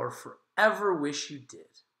or forever wish you did.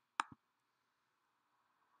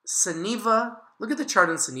 Saniva. Look at the chart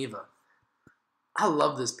on Saniva. I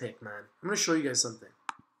love this pick, man. I'm going to show you guys something.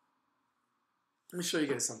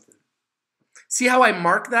 See how I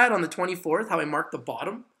mark that on the 24th? How I marked the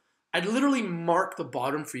bottom? I literally marked the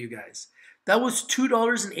bottom for you guys. That was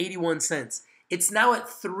 $2.81. It's now at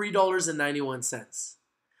 $3.91.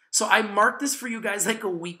 So I marked this for you guys like a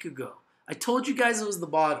week ago. I told you guys it was the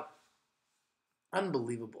bottom.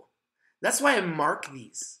 Unbelievable. That's why I mark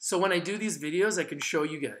these. So when I do these videos, I can show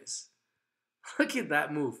you guys. Look at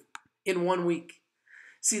that move in 1 week.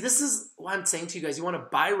 See, this is what I'm saying to you guys. You want to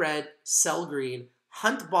buy red, sell green,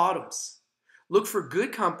 hunt bottoms. Look for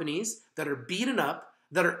good companies that are beaten up,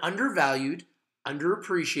 that are undervalued,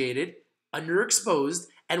 underappreciated, underexposed,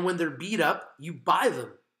 and when they're beat up, you buy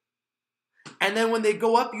them. And then when they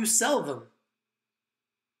go up, you sell them.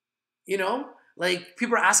 You know? Like,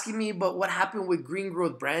 people are asking me about what happened with Green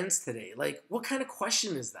Growth Brands today. Like, what kind of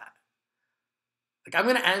question is that? Like, I'm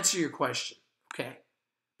going to answer your question, okay?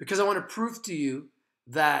 Because I want to prove to you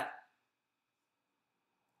that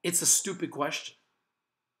it's a stupid question.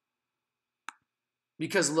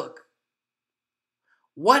 Because look,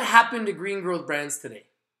 what happened to Green Growth Brands today?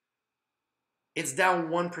 It's down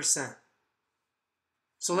 1%.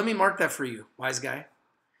 So let me mark that for you, wise guy.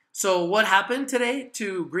 So what happened today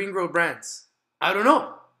to Green Growth Brands? I don't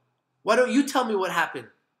know. Why don't you tell me what happened?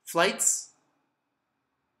 Flights?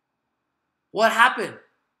 What happened?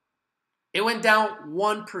 It went down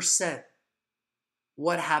 1%.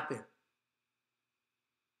 What happened?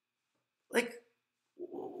 Like,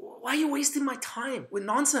 why are you wasting my time with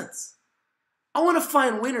nonsense? I want to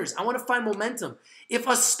find winners. I want to find momentum. If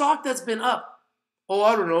a stock that's been up,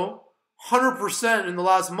 I don't know, 100% in the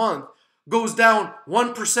last month goes down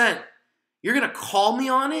 1%, you're going to call me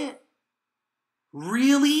on it?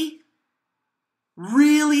 Really?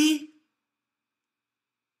 Really?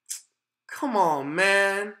 Come on,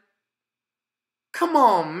 man. Come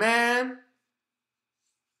on, man.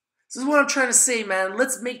 This is what I'm trying to say, man.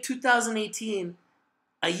 Let's make 2018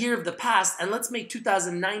 a year of the past, and let's make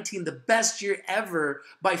 2019 the best year ever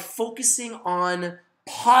by focusing on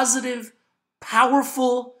positive,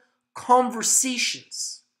 powerful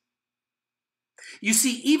conversations. You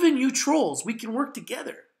see, even you trolls, we can work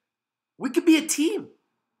together. We could be a team.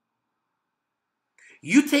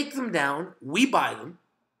 You take them down, we buy them.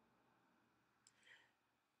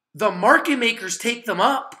 The market makers take them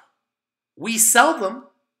up, we sell them.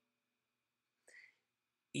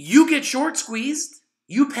 You get short squeezed,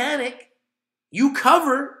 you panic, you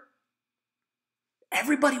cover.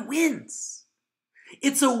 Everybody wins.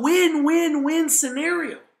 It's a win-win-win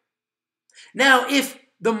scenario. Now, if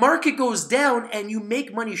the market goes down and you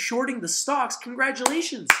make money shorting the stocks,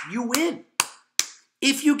 congratulations, you win.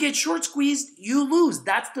 If you get short squeezed, you lose.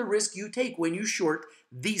 That's the risk you take when you short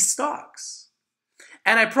these stocks.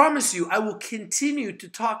 And I promise you, I will continue to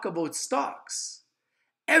talk about stocks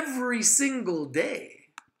every single day.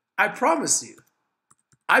 I promise you.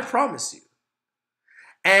 I promise you.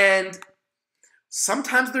 And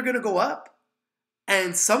sometimes they're going to go up,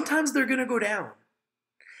 and sometimes they're going to go down.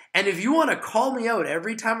 And if you want to call me out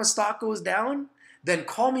every time a stock goes down, then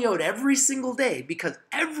call me out every single day, because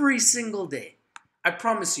every single day, I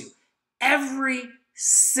promise you, every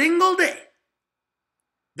single day,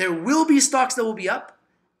 there will be stocks that will be up,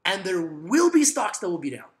 and there will be stocks that will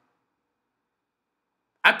be down.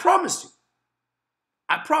 I promise you.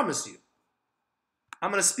 I promise you.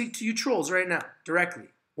 I'm going to speak to you trolls right now, directly,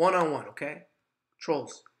 one-on-one, okay?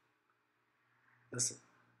 Trolls, listen.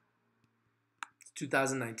 It's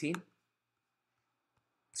 2019.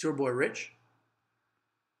 It's your boy Rich.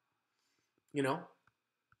 You know,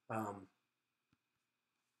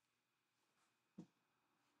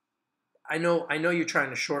 I know you're trying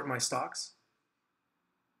to short my stocks.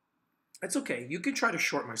 It's okay. You can try to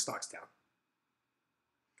short my stocks down.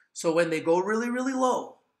 So when they go really, really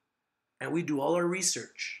low, and we do all our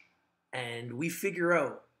research, and we figure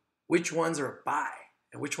out which ones are a buy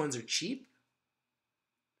and which ones are cheap,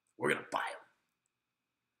 we're going to buy them.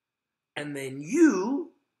 And then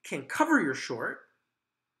you can cover your short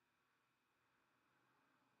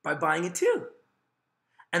by buying it too.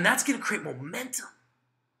 And that's going to create momentum.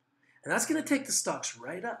 And that's going to take the stocks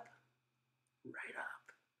right up. Right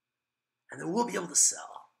up. And then we'll be able to sell.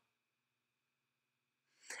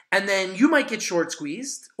 And then you might get short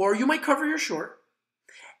squeezed, or you might cover your short.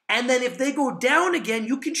 And then if they go down again,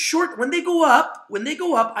 you can short. When they go up,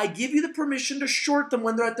 I give you the permission to short them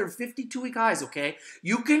when they're at their 52-week highs, okay?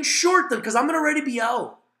 You can short them because I'm going to already be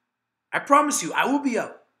out. I promise you, I will be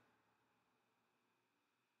out.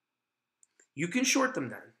 You can short them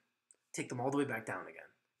then. Take them all the way back down again.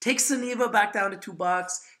 Take Suniva back down to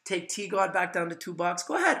 $2. Take T-God back down to $2.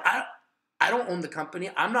 Go ahead. I don't own the company.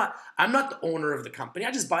 I'm not the owner of the company.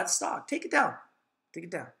 I just buy the stock. Take it down. Take it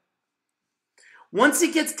down. Once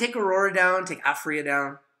it gets, take Aurora down, take Afria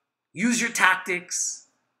down. Use your tactics,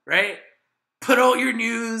 right? Put out your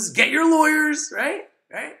news. Get your lawyers, right?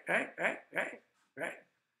 Right.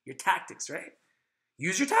 Your tactics, right?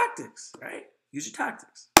 Use your tactics, right? Use your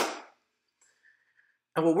tactics.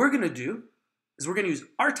 And what we're going to do is we're going to use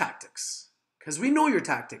our tactics, because we know your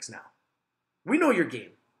tactics now. We know your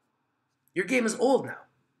game. Your game is old now.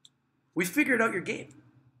 We figured out your game.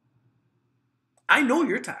 I know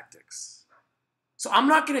your tactics. So I'm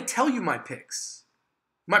not going to tell you my picks,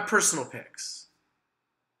 my personal picks.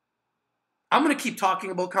 I'm going to keep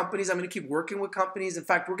talking about companies. I'm going to keep working with companies. In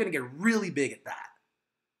fact, we're going to get really big at that.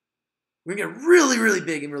 We're going to get really, really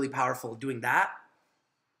big and really powerful doing that.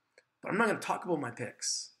 But I'm not going to talk about my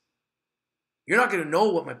picks. You're not going to know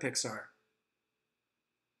what my picks are.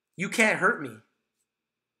 You can't hurt me.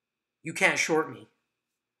 You can't short me.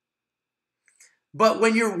 But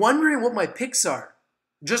when you're wondering what my picks are,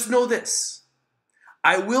 just know this.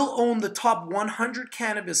 I will own the top 100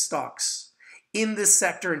 cannabis stocks in this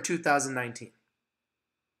sector in 2019.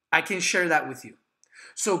 I can share that with you.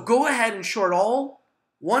 So go ahead and short all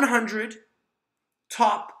 100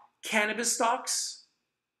 top cannabis stocks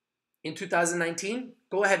in 2019.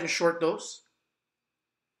 Go ahead and short those.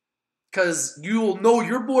 Because you'll know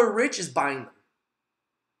your boy Rich is buying them.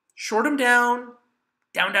 Short them down,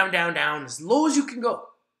 as low as you can go.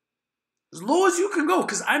 As low as you can go,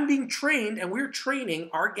 because I'm being trained and we're training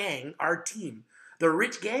our gang, our team, the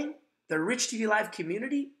Rich gang, the Rich TV Live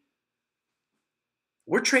community.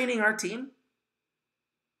 We're training our team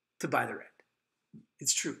to buy the red.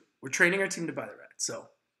 It's true. We're training our team to buy the red. So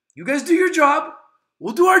you guys do your job.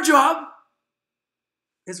 We'll do our job.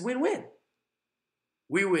 It's win-win.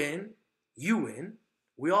 We win. You win.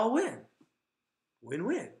 We all win.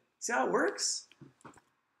 Win-win. See how it works?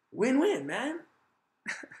 Win-win, man.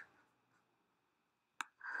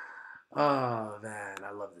 Oh, man.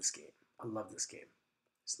 I love this game. I love this game.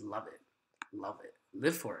 Just love it. Love it.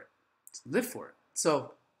 Live for it. Just live for it.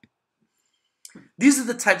 So, these are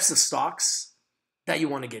the types of stocks that you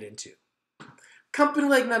want to get into. Company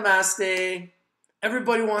like Namaste,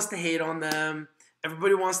 everybody wants to hate on them.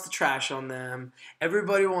 Everybody wants to trash on them.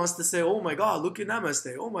 Everybody wants to say, oh my God, look at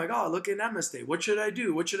Namaste. Oh my God, look at Namaste. What should I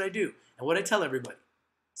do? What should I do? And what I tell everybody,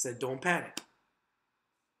 I said, don't panic.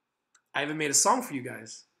 I even made a song for you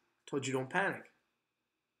guys. Told you don't panic.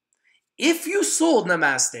 If you sold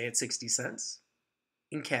Namaste at 60 cents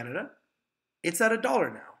in Canada, it's at $1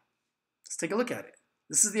 now. Let's take a look at it.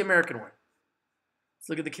 This is the American one. Let's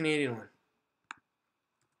look at the Canadian one.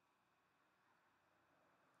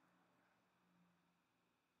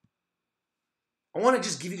 I want to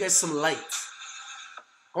just give you guys some light.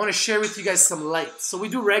 I want to share with you guys some light. So we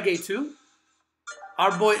do reggae too.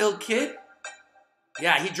 Our boy Il Kid,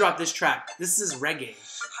 yeah, he dropped this track. This is reggae.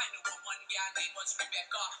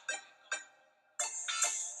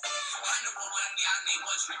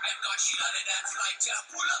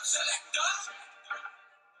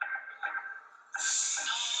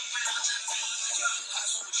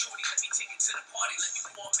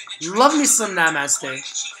 Love me some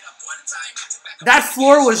Namaste. That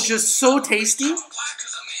floor was just so tasty.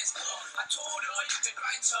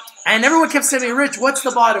 And everyone kept saying to me, Rich, what's the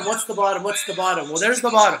bottom? What's the bottom? What's the bottom? Well, there's the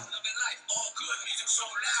bottom.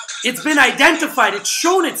 It's been identified. It's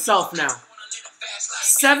shown itself now.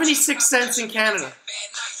 76 cents in Canada.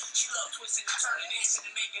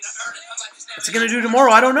 What's it going to do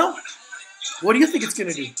tomorrow? I don't know. What do you think it's going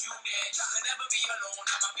to do?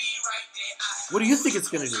 What do you think it's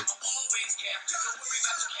going to do?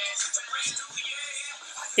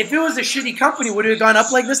 If it was a shitty company, would it have gone up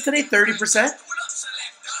like this today? 30%?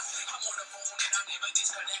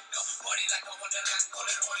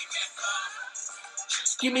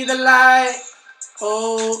 Give me the light.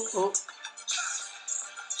 Oh, oh.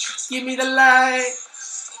 Give me the light.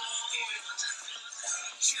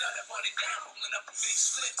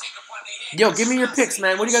 Yo, give me your picks,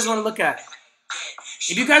 man. What do you guys want to look at?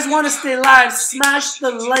 If you guys want to stay live, smash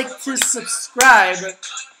the like to subscribe.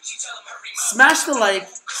 Smash the like,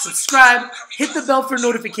 subscribe, hit the bell for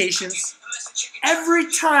notifications.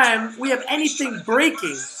 Every time we have anything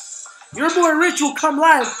breaking, your boy Rich will come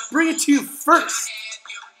live, bring it to you first.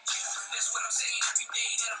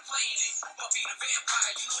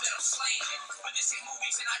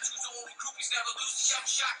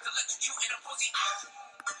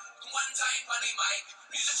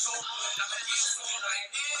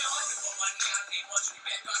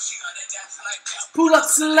 Pull up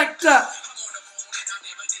selector.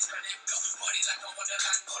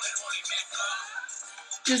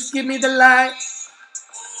 Just give me the light.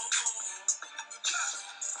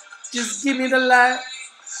 Just give me the light.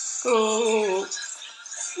 Oh.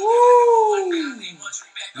 Woo.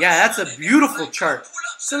 Yeah, that's a beautiful chart.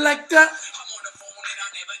 Selector.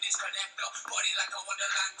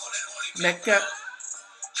 Mecca.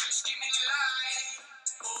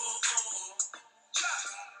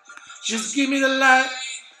 Just give me the light.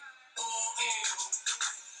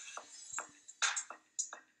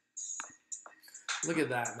 Look at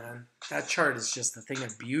that, man. That chart is just a thing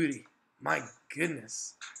of beauty. My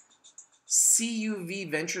goodness.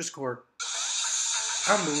 CUV Ventures Corp.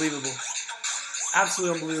 Unbelievable.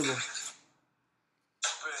 Absolutely unbelievable.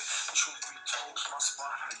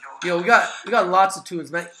 Yo, we got lots of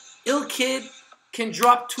tunes, man. Il Kid can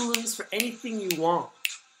drop tunes for anything you want.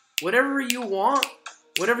 Whatever you want,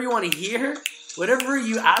 whatever you want to hear, whatever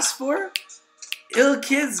you ask for, Il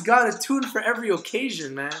Kid's got a tune for every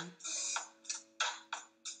occasion, man.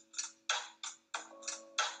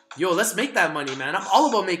 Yo, let's make that money, man. I'm all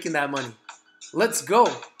about making that money. Let's go.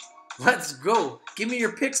 Let's go. Give me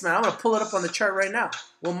your picks, man. I'm going to pull it up on the chart right now.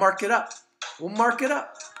 We'll mark it up. We'll mark it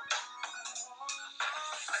up.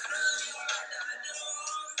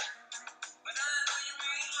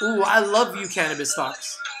 Ooh, I love you, cannabis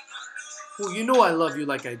stocks. Ooh, you know I love you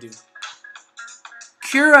like I do.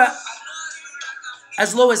 Cura,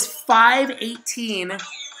 as low as 518,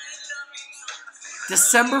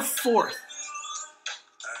 December 4th.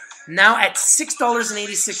 Now at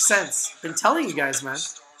 $6.86. Been telling you guys, man.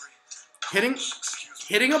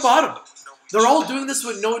 Hitting a bottom. They're all doing this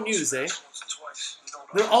with no news, eh?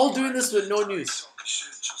 They're all doing this with no news.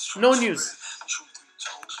 No news.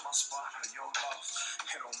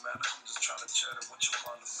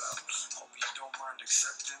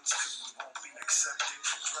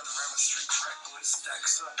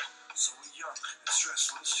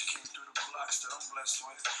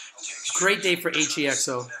 Great day for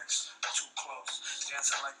HEXO.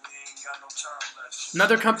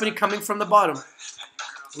 Another company coming from the bottom.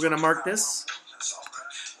 We're going to mark this.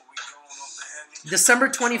 December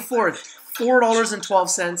 24th,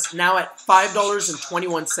 $4.12, now at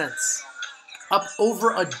 $5.21. Up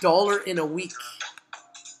over $1 in a week.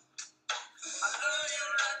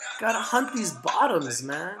 Gotta hunt these bottoms,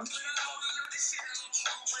 man.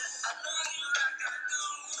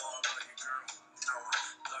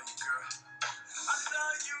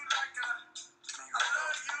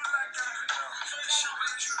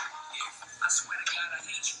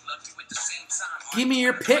 Give me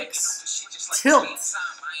your picks. Tilt.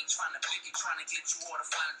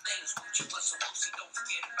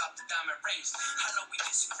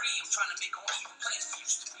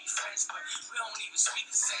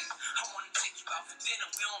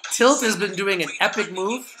 Tilt has been doing an epic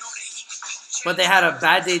move, but they had a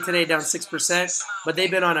bad day today, down 6%, but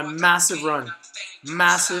they've been on a massive run.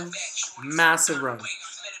 Massive, massive run.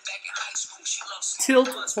 Tilt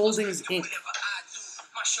Holdings Inc.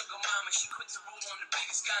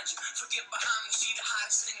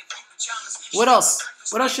 What else?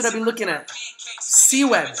 What else should I be looking at?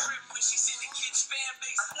 C-Web.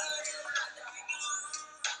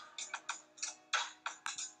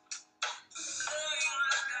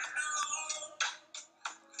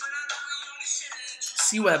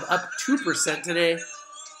 C-Web up 2% today.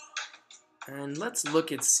 And let's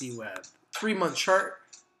look at C-Web. 3-month chart.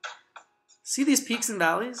 See these peaks and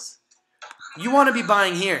valleys? You want to be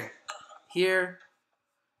buying here. Here.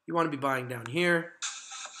 You want to be buying down here.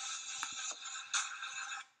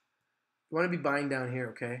 You want to be buying down here,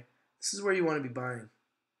 okay? This is where you want to be buying.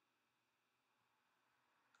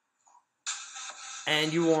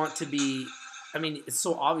 And you want to be, I mean, it's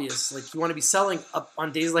so obvious. Like, you want to be selling up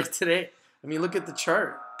on days like today. I mean, look at the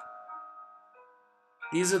chart.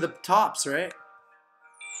 These are the tops, right?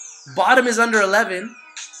 Bottom is under 11.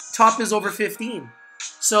 Top is over 15.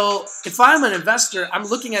 So if I'm an investor, I'm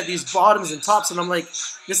looking at these bottoms and tops, and I'm like,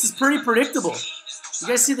 this is pretty predictable. You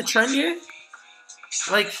guys see the trend here?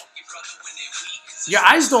 Like, your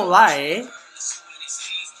eyes don't lie, eh?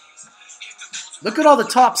 Look at all the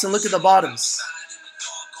tops and look at the bottoms.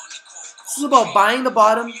 This is about buying the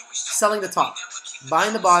bottom, selling the top.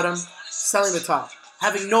 Buying the bottom, selling the top.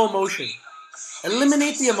 Having no emotion.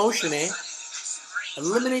 Eliminate the emotion, eh?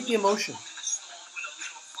 Eliminate the emotion.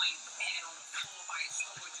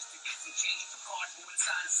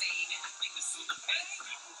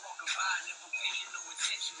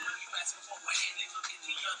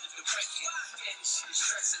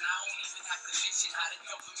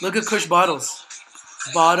 Look at Kush bottles.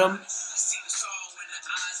 Bottom.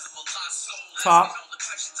 Top.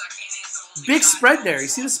 Big spread there. You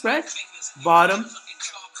see the spread? Bottom.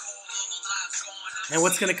 And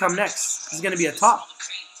what's going to come next? This is going to be a top.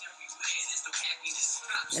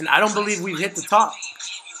 And I don't believe we've hit the top.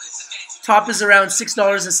 Top is around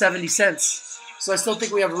 $6.70. So I still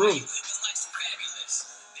think we have room.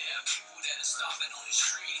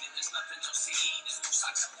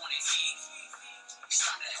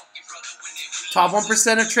 Top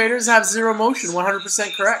 1% of traders have zero motion.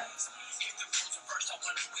 100% correct.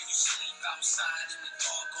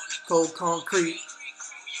 Cold concrete.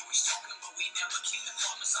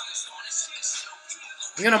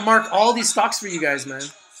 I'm going to mark all these stocks for you guys, man.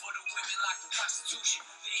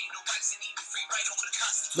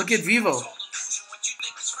 Look at Vivo.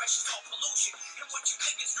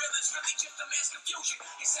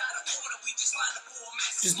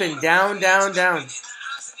 Just been down, down, down.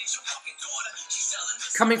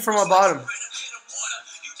 Coming from a bottom.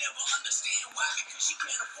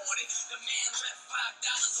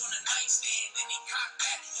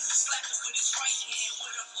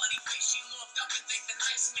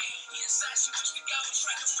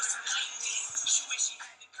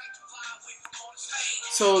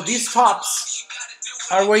 So these tops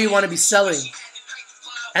are where you want to be selling.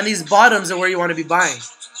 And these bottoms are where you want to be buying.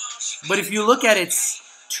 But if you look at its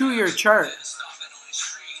 2-year chart,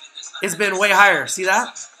 it's been way higher. See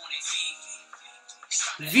that?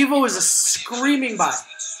 Vivo is a screaming buy.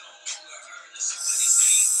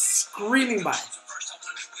 Screaming buy.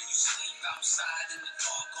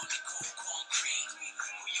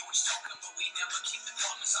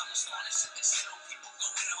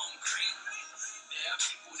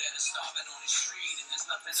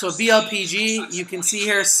 So BLPG, you can see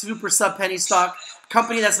here, super sub penny stock.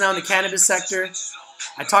 Company that's now in the cannabis sector.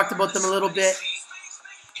 I talked about them a little bit.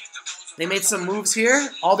 They made some moves here,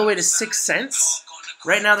 all the way to 6 cents.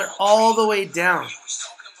 Right now, they're all the way down.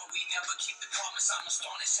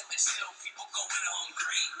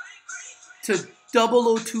 to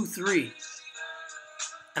 0023.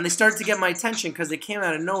 And they started to get my attention because they came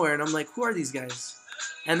out of nowhere, and I'm like, who are these guys?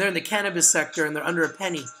 And they're in the cannabis sector, and they're under a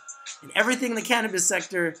penny. And everything in the cannabis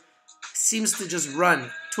sector seems to just run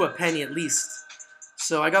to a penny at least.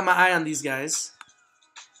 So I got my eye on these guys.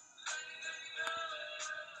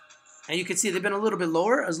 And you can see they've been a little bit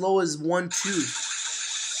lower, as low as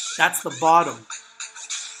 1.2. That's the bottom.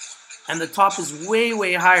 And the top is way,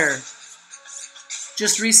 way higher.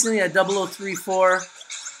 Just recently at 0034,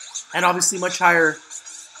 and obviously much higher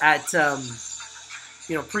at,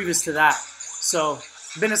 previous to that. So,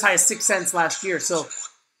 been as high as 6 cents last year. So,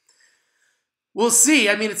 we'll see.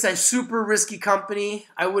 I mean, it's a super risky company.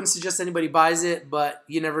 I wouldn't suggest anybody buys it, but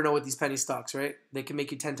you never know with these penny stocks, right? They can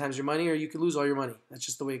make you 10 times your money, or you can lose all your money. That's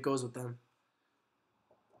just the way it goes with them.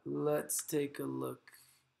 Let's take a look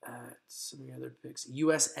at some of the other picks.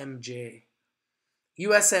 USMJ.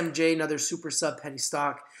 USMJ, another super sub penny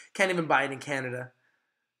stock. Can't even buy it in Canada.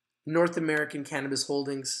 North American Cannabis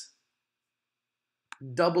Holdings.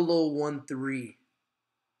 0013.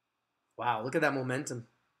 Wow, look at that momentum.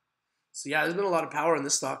 So yeah, there's been a lot of power in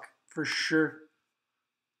this stock, for sure.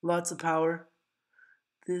 Lots of power.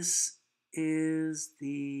 This is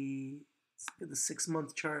let's look at the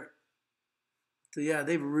 6-month chart. So yeah,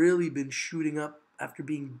 they've really been shooting up after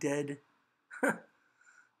being dead. They've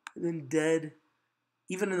been dead.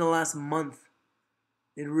 Even in the last month,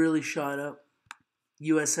 it really shot up.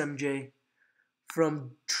 USMJ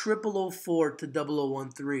from 0004 to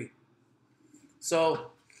 0013.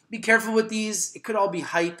 So be careful with these. It could all be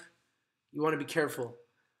hype. You want to be careful,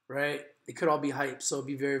 right? It could all be hype, so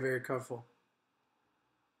be very, very careful.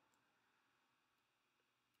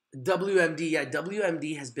 WMD, yeah,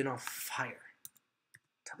 WMD has been on fire.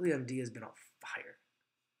 WMD has been on fire.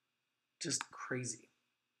 Just crazy.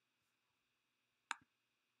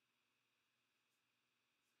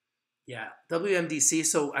 Yeah, WMDC,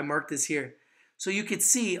 so I marked this here. So you could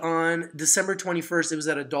see on December 21st, it was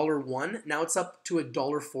at $1.01. Now it's up to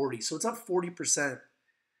 $1.40. So it's up 40%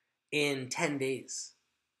 in 10 days.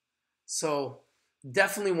 So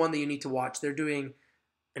definitely one that you need to watch. They're doing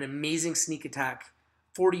an amazing sneak attack.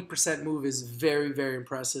 40% move is very, very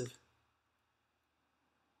impressive.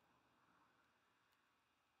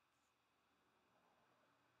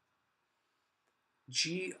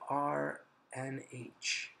 GRNH.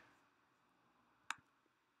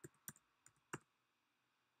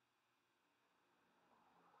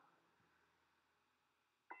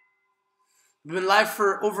 We've been live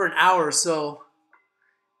for over an hour, so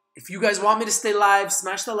if you guys want me to stay live,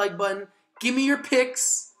 smash that like button. Give me your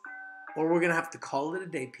picks, or we're going to have to call it a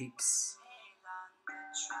day, peeps.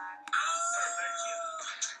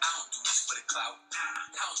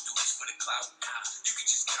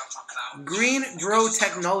 Green Grow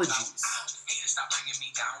Technologies.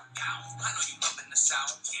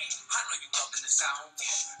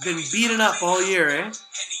 Been beaten up all year, eh?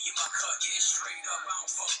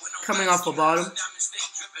 Coming off the bottom.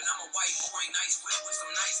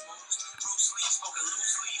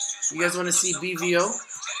 You guys want to see BVO?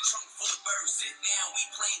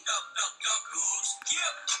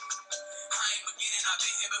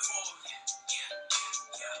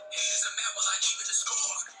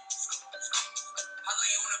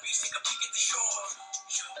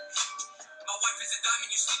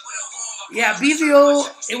 Yeah,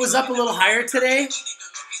 BVO, it was up a little higher today.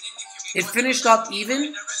 It finished up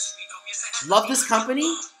even. Love this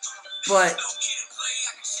company, but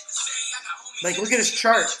like, look at his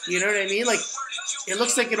chart. You know what I mean? Like, it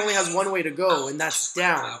looks like it only has one way to go, and that's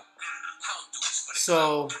down.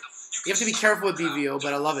 So you have to be careful with BVO,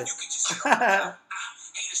 but I love it.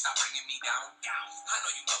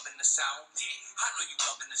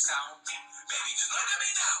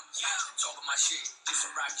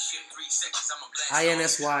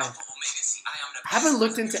 INSY. I haven't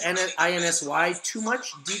looked into INSY too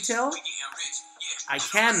much detail. I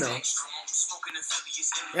can, though.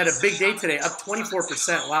 They had a big day today, up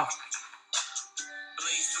 24%. Wow.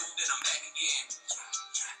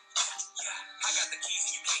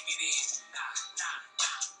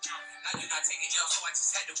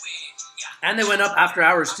 And they went up after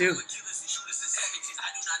hours, too.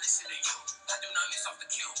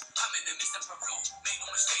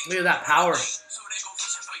 Look at that power.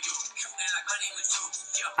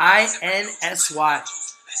 INSY.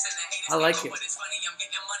 I like it.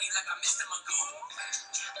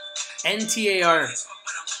 NTAR.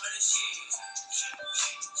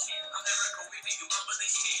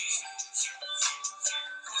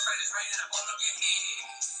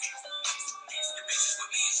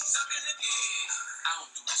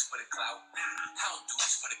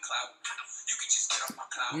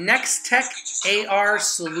 Next Tech AR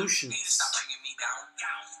Solutions.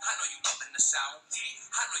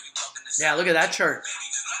 Yeah, look at that chart.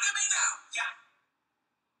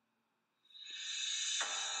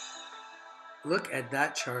 Look at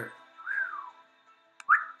that chart.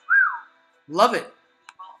 Love it.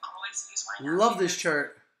 Love this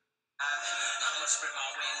chart.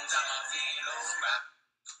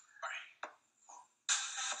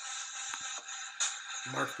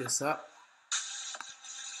 Mark this up.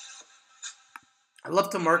 I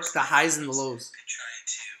love to mark the highs and the lows.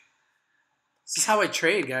 This is how I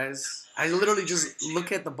trade, guys. I literally just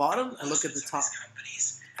look at the bottom and look at the top.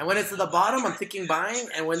 And when it's at the bottom, I'm thinking buying.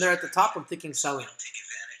 And when they're at the top, I'm thinking selling.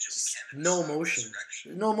 Just no emotion.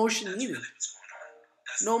 No emotion needed.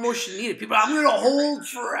 No emotion needed. People, I'm going to hold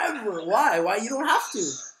forever. Why? Why? You don't have to.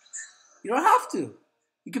 You don't have to.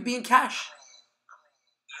 You could be in cash.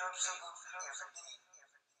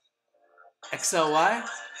 XLY.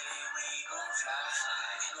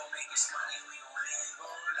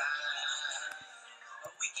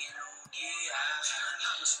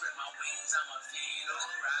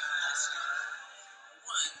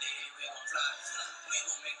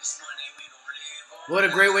 What a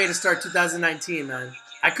great way to start 2019, man.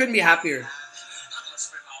 I couldn't be happier.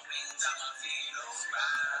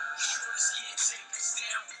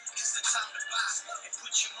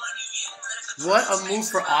 What a move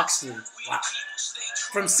for Oxley. Wow.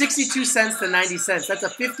 From 62 cents to 90 cents. That's a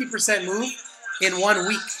 50% move in 1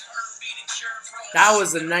 week. That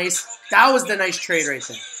was the nice trade right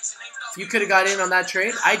there. If you could have got in on that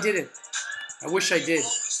trade, I didn't. I wish I did.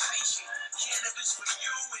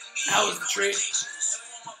 That was the trade.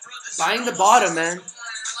 Buying the bottom, man.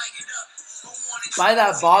 Buy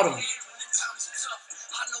that bottom.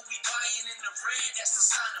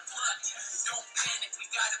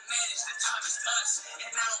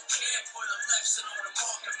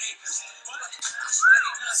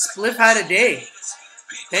 Spliff had a day.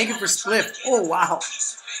 Thank you for Spliff. Oh, wow.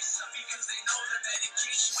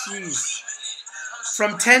 Jeez.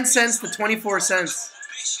 From 10 cents to 24 cents.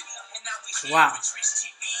 Wow.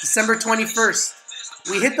 December 21st.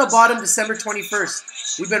 We hit the bottom December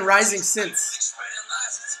 21st. We've been rising since.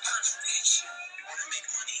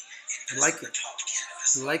 I like it.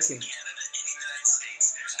 I like it.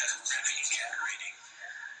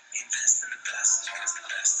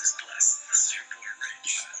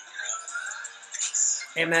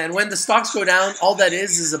 Hey man, when the stocks go down, all that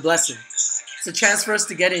is a blessing. It's a chance for us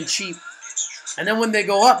to get in cheap. And then when they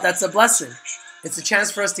go up, that's a blessing. It's a chance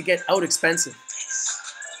for us to get out expensive.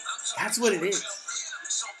 That's what it is.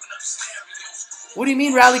 What do you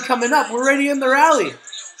mean rally coming up? We're already in the rally.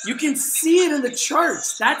 You can see it in the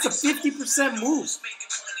charts. That's a 50% move.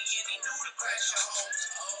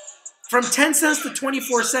 From 10 cents to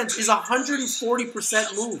 24 cents is a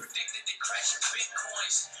 140% move.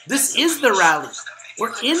 This is the rally.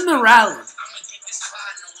 We're in the rally.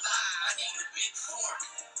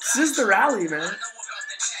 This is the rally, man. I'm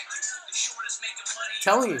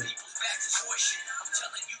telling you.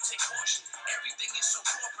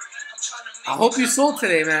 I hope you sold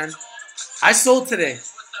today, man. I sold today.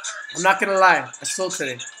 I'm not going to lie. I sold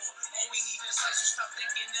today.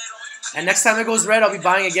 And next time it goes red, I'll be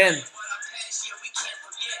buying again.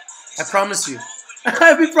 I promise you.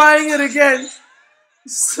 I'll be buying it again.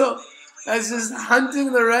 So, I was just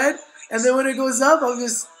hunting the red. And then when it goes up, I'm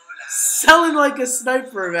just selling like a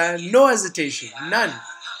sniper, man. No hesitation. None.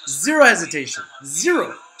 Zero hesitation.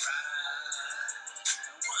 Zero.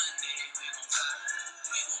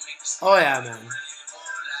 Oh, yeah, man.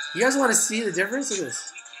 You guys want to see the difference? Look at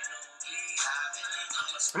this.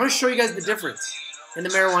 I'm going to show you guys the difference in the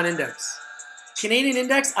marijuana index. Canadian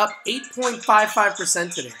index up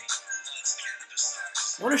 8.55% today.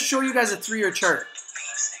 I want to show you guys a 3-year chart.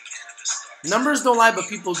 Numbers don't lie, but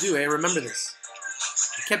people do, eh? Remember this.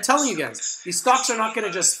 I kept telling you guys, these stocks are not going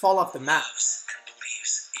to just fall off the map.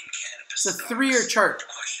 It's a 3-year chart.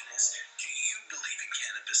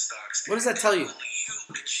 What does that tell you?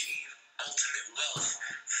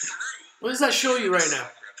 What does that show you right now?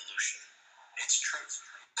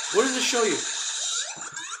 What does it show you?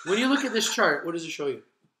 When you look at this chart, what does it show you?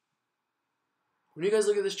 When you guys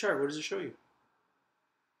look at this chart, what does it show you?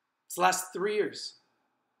 It's the last 3 years.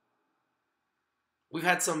 We've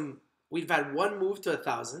had one move to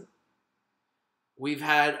 1,000. We've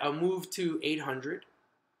had a move to 800.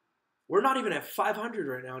 We're not even at 500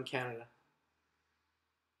 right now in Canada.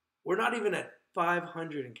 We're not even at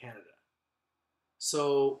 500 in Canada.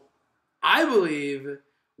 So I believe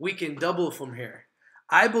we can double from here.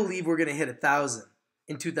 I believe we're going to hit 1,000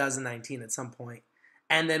 in 2019 at some point,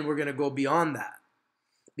 and then we're going to go beyond that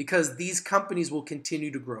because these companies will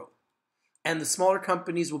continue to grow, and the smaller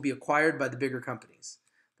companies will be acquired by the bigger companies.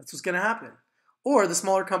 That's what's going to happen. Or the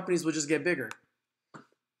smaller companies will just get bigger.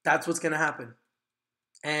 That's what's going to happen.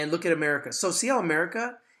 And look at America. So see how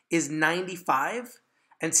America is 95,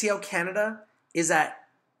 and see how Canada is at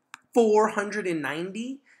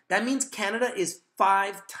 490? That means Canada is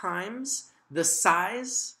 5 times the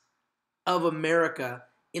size of America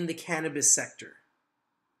in the cannabis sector.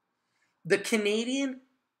 The Canadian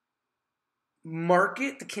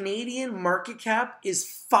market cap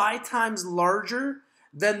is 5 times larger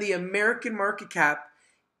than the American market cap,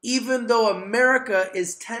 even though America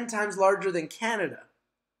is 10 times larger than Canada.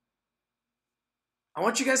 I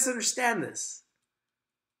want you guys to understand this,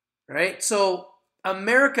 right? So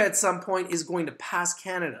America at some point is going to pass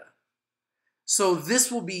Canada. So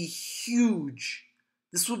this will be huge.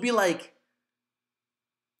 This will be like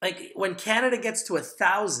when Canada gets to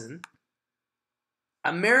 1,000,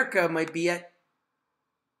 America might be at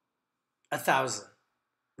 1,000,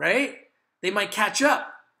 right? They might catch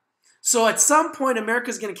up. So at some point,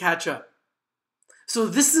 America's going to catch up. So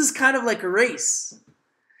this is kind of like a race.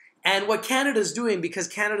 And what Canada's doing, because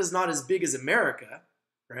Canada's not as big as America,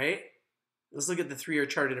 right? Let's look at the 3-year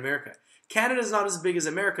chart in America. Canada's not as big as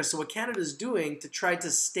America, so what Canada's doing to try to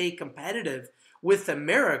stay competitive with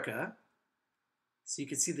America, so you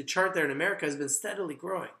can see the chart there in America has been steadily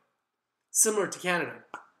growing, similar to Canada.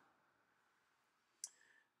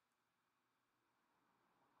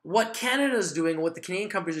 What Canada's doing, what the Canadian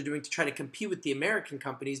companies are doing to try to compete with the American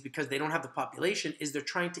companies because they don't have the population, is they're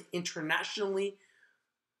trying to internationally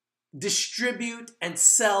distribute and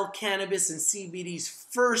sell cannabis and CBDs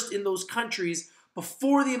first in those countries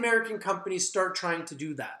before the American companies start trying to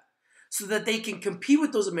do that, so that they can compete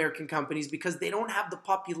with those American companies because they don't have the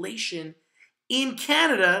population in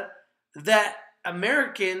Canada that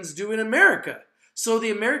Americans do in America. So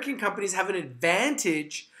the American companies have an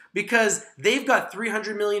advantage because they've got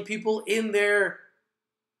 300 million people in their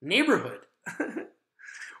neighborhood.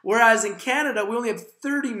 Whereas in Canada, we only have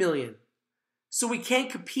 30 million. So we can't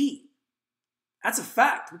compete. That's a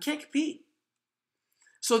fact. We can't compete.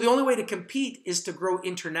 So the only way to compete is to grow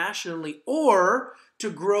internationally or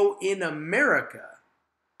to grow in America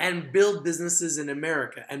and build businesses in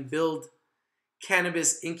America and build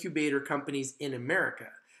cannabis incubator companies in America.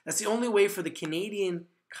 That's the only way for the Canadian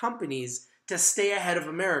companies to stay ahead of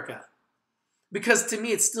America. Because to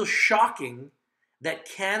me, it's still shocking that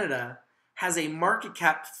Canada has a market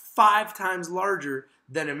cap 5 times larger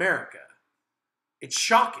than America. It's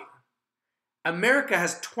shocking. America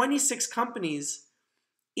has 26 companies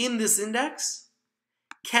in this index.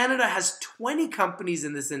 Canada has 20 companies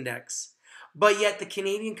in this index. But yet the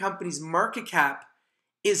Canadian company's market cap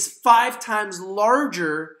is 5 times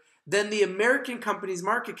larger than the American company's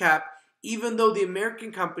market cap, even though the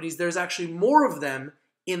American companies, there's actually more of them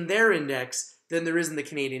in their index than there is in the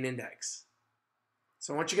Canadian index.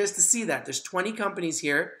 So I want you guys to see that. There's 20 companies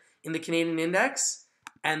here in the Canadian index,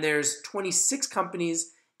 and there's 26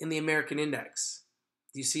 companies in the American index.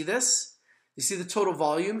 Do you see this? You see the total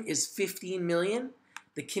volume is 15 million.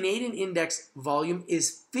 The Canadian index volume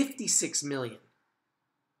is 56 million.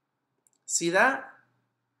 See that?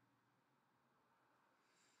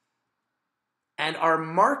 And our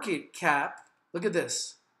market cap, look at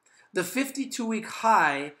this. The 52-week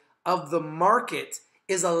high of the market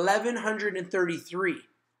is 1,133.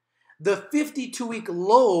 The 52-week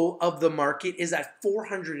low of the market is at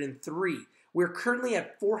 403. We're currently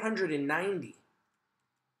at 490.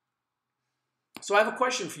 So I have a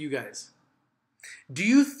question for you guys. Do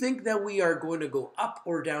you think that we are going to go up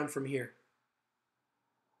or down from here?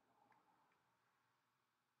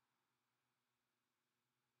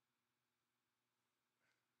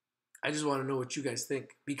 I just want to know what you guys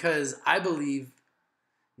think, because I believe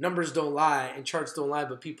numbers don't lie and charts don't lie,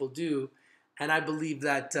 but people do. And I believe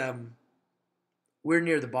that we're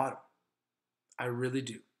near the bottom. I really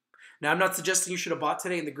do. Now, I'm not suggesting you should have bought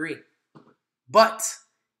today in the green, but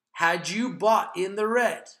had you bought in the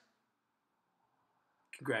red,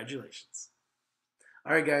 congratulations.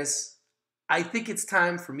 All right, guys, I think it's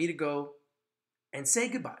time for me to go and say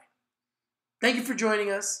goodbye. Thank you for joining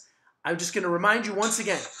us. I'm just going to remind you once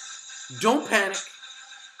again, don't panic.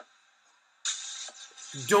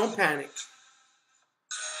 Don't panic.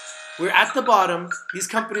 We're at the bottom. These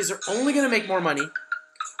companies are only going to make more money.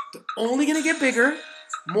 They're only going to get bigger.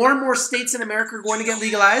 More and more states in America are going to get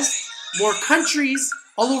legalized. More countries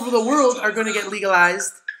all over the world are going to get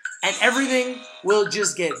legalized. And everything will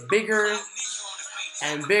just get bigger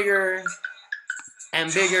and bigger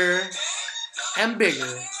and bigger and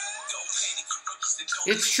bigger.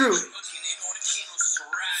 It's true.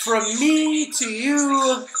 From me to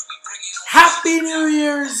you, Happy New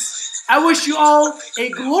Year's. I wish you all a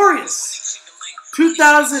glorious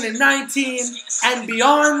 2019 and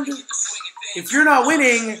beyond. If you're not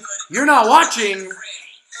winning, you're not watching.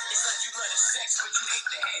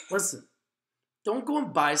 Listen, don't go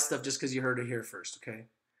and buy stuff just because you heard it here first, okay?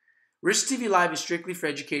 Rich TV Live is strictly for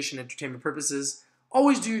education and entertainment purposes.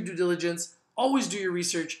 Always do your due diligence. Always do your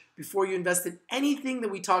research before you invest in anything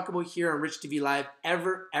that we talk about here on Rich TV Live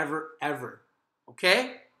ever, ever, ever.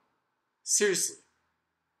 Okay? Seriously.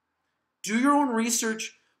 Do your own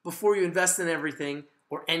research before you invest in everything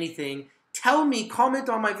or anything. Tell me, comment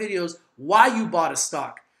on my videos why you bought a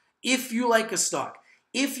stock. If you like a stock.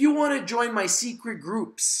 If you want to join my secret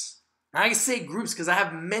groups. I say groups because I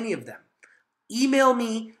have many of them. Email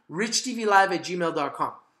me,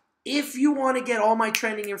 richtvlive@gmail.com. If you want to get all my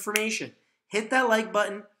trending information, hit that like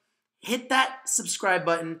button, hit that subscribe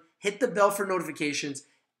button, hit the bell for notifications.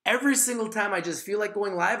 Every single time I just feel like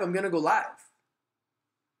going live, I'm going to go live.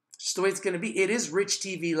 Just the way it's going to be. It is Rich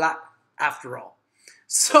TV Live, after all.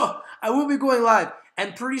 So, I will be going live.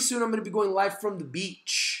 And pretty soon, I'm going to be going live from the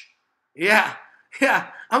beach. Yeah.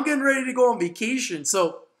 I'm getting ready to go on vacation.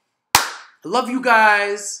 So, I love you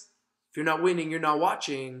guys. If you're not winning, you're not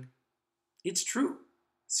watching. It's true.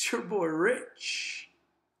 It's your boy Rich.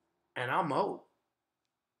 And I'm out.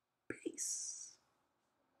 Peace.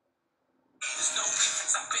 There's no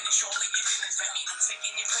difference, I finish all of your dinners. That mean I'm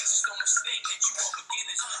taking your place. It's no mistake that you all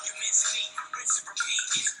beginners. You miss me, rinse and repeat.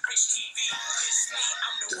 It's Rich TV. Miss me,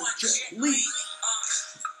 I'm the one. Jet Li.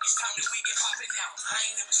 It's time that we get popping now. I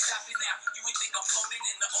ain't never stopping now. You would think I'm floating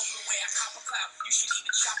in the open way I cop a cloud. You should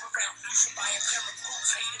even shop around. You should buy a pair of boots.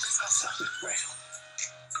 Hate it, it's not something ground.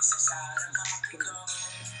 This is how the market goes.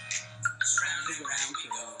 It's round and round we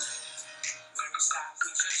go. Where we stop, we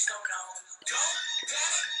just don't know. Don't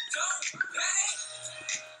panic, don't panic.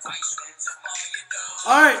 Why you spend up all your dough?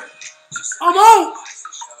 All right. I'm out.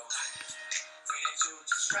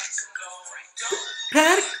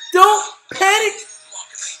 Panic. Don't panic.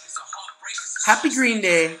 Happy Green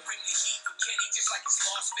Day.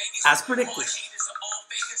 As predicted.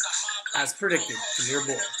 As predicted from your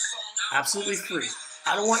boy. Absolutely free.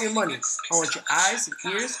 I don't want your money. I want your eyes and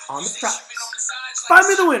ears on the prize. Find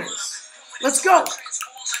me the winners. Let's go.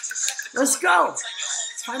 Let's go. Let's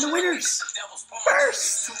find the winners.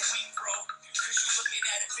 First.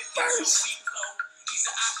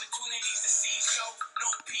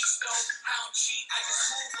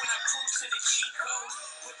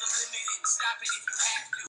 Stop it if you have to.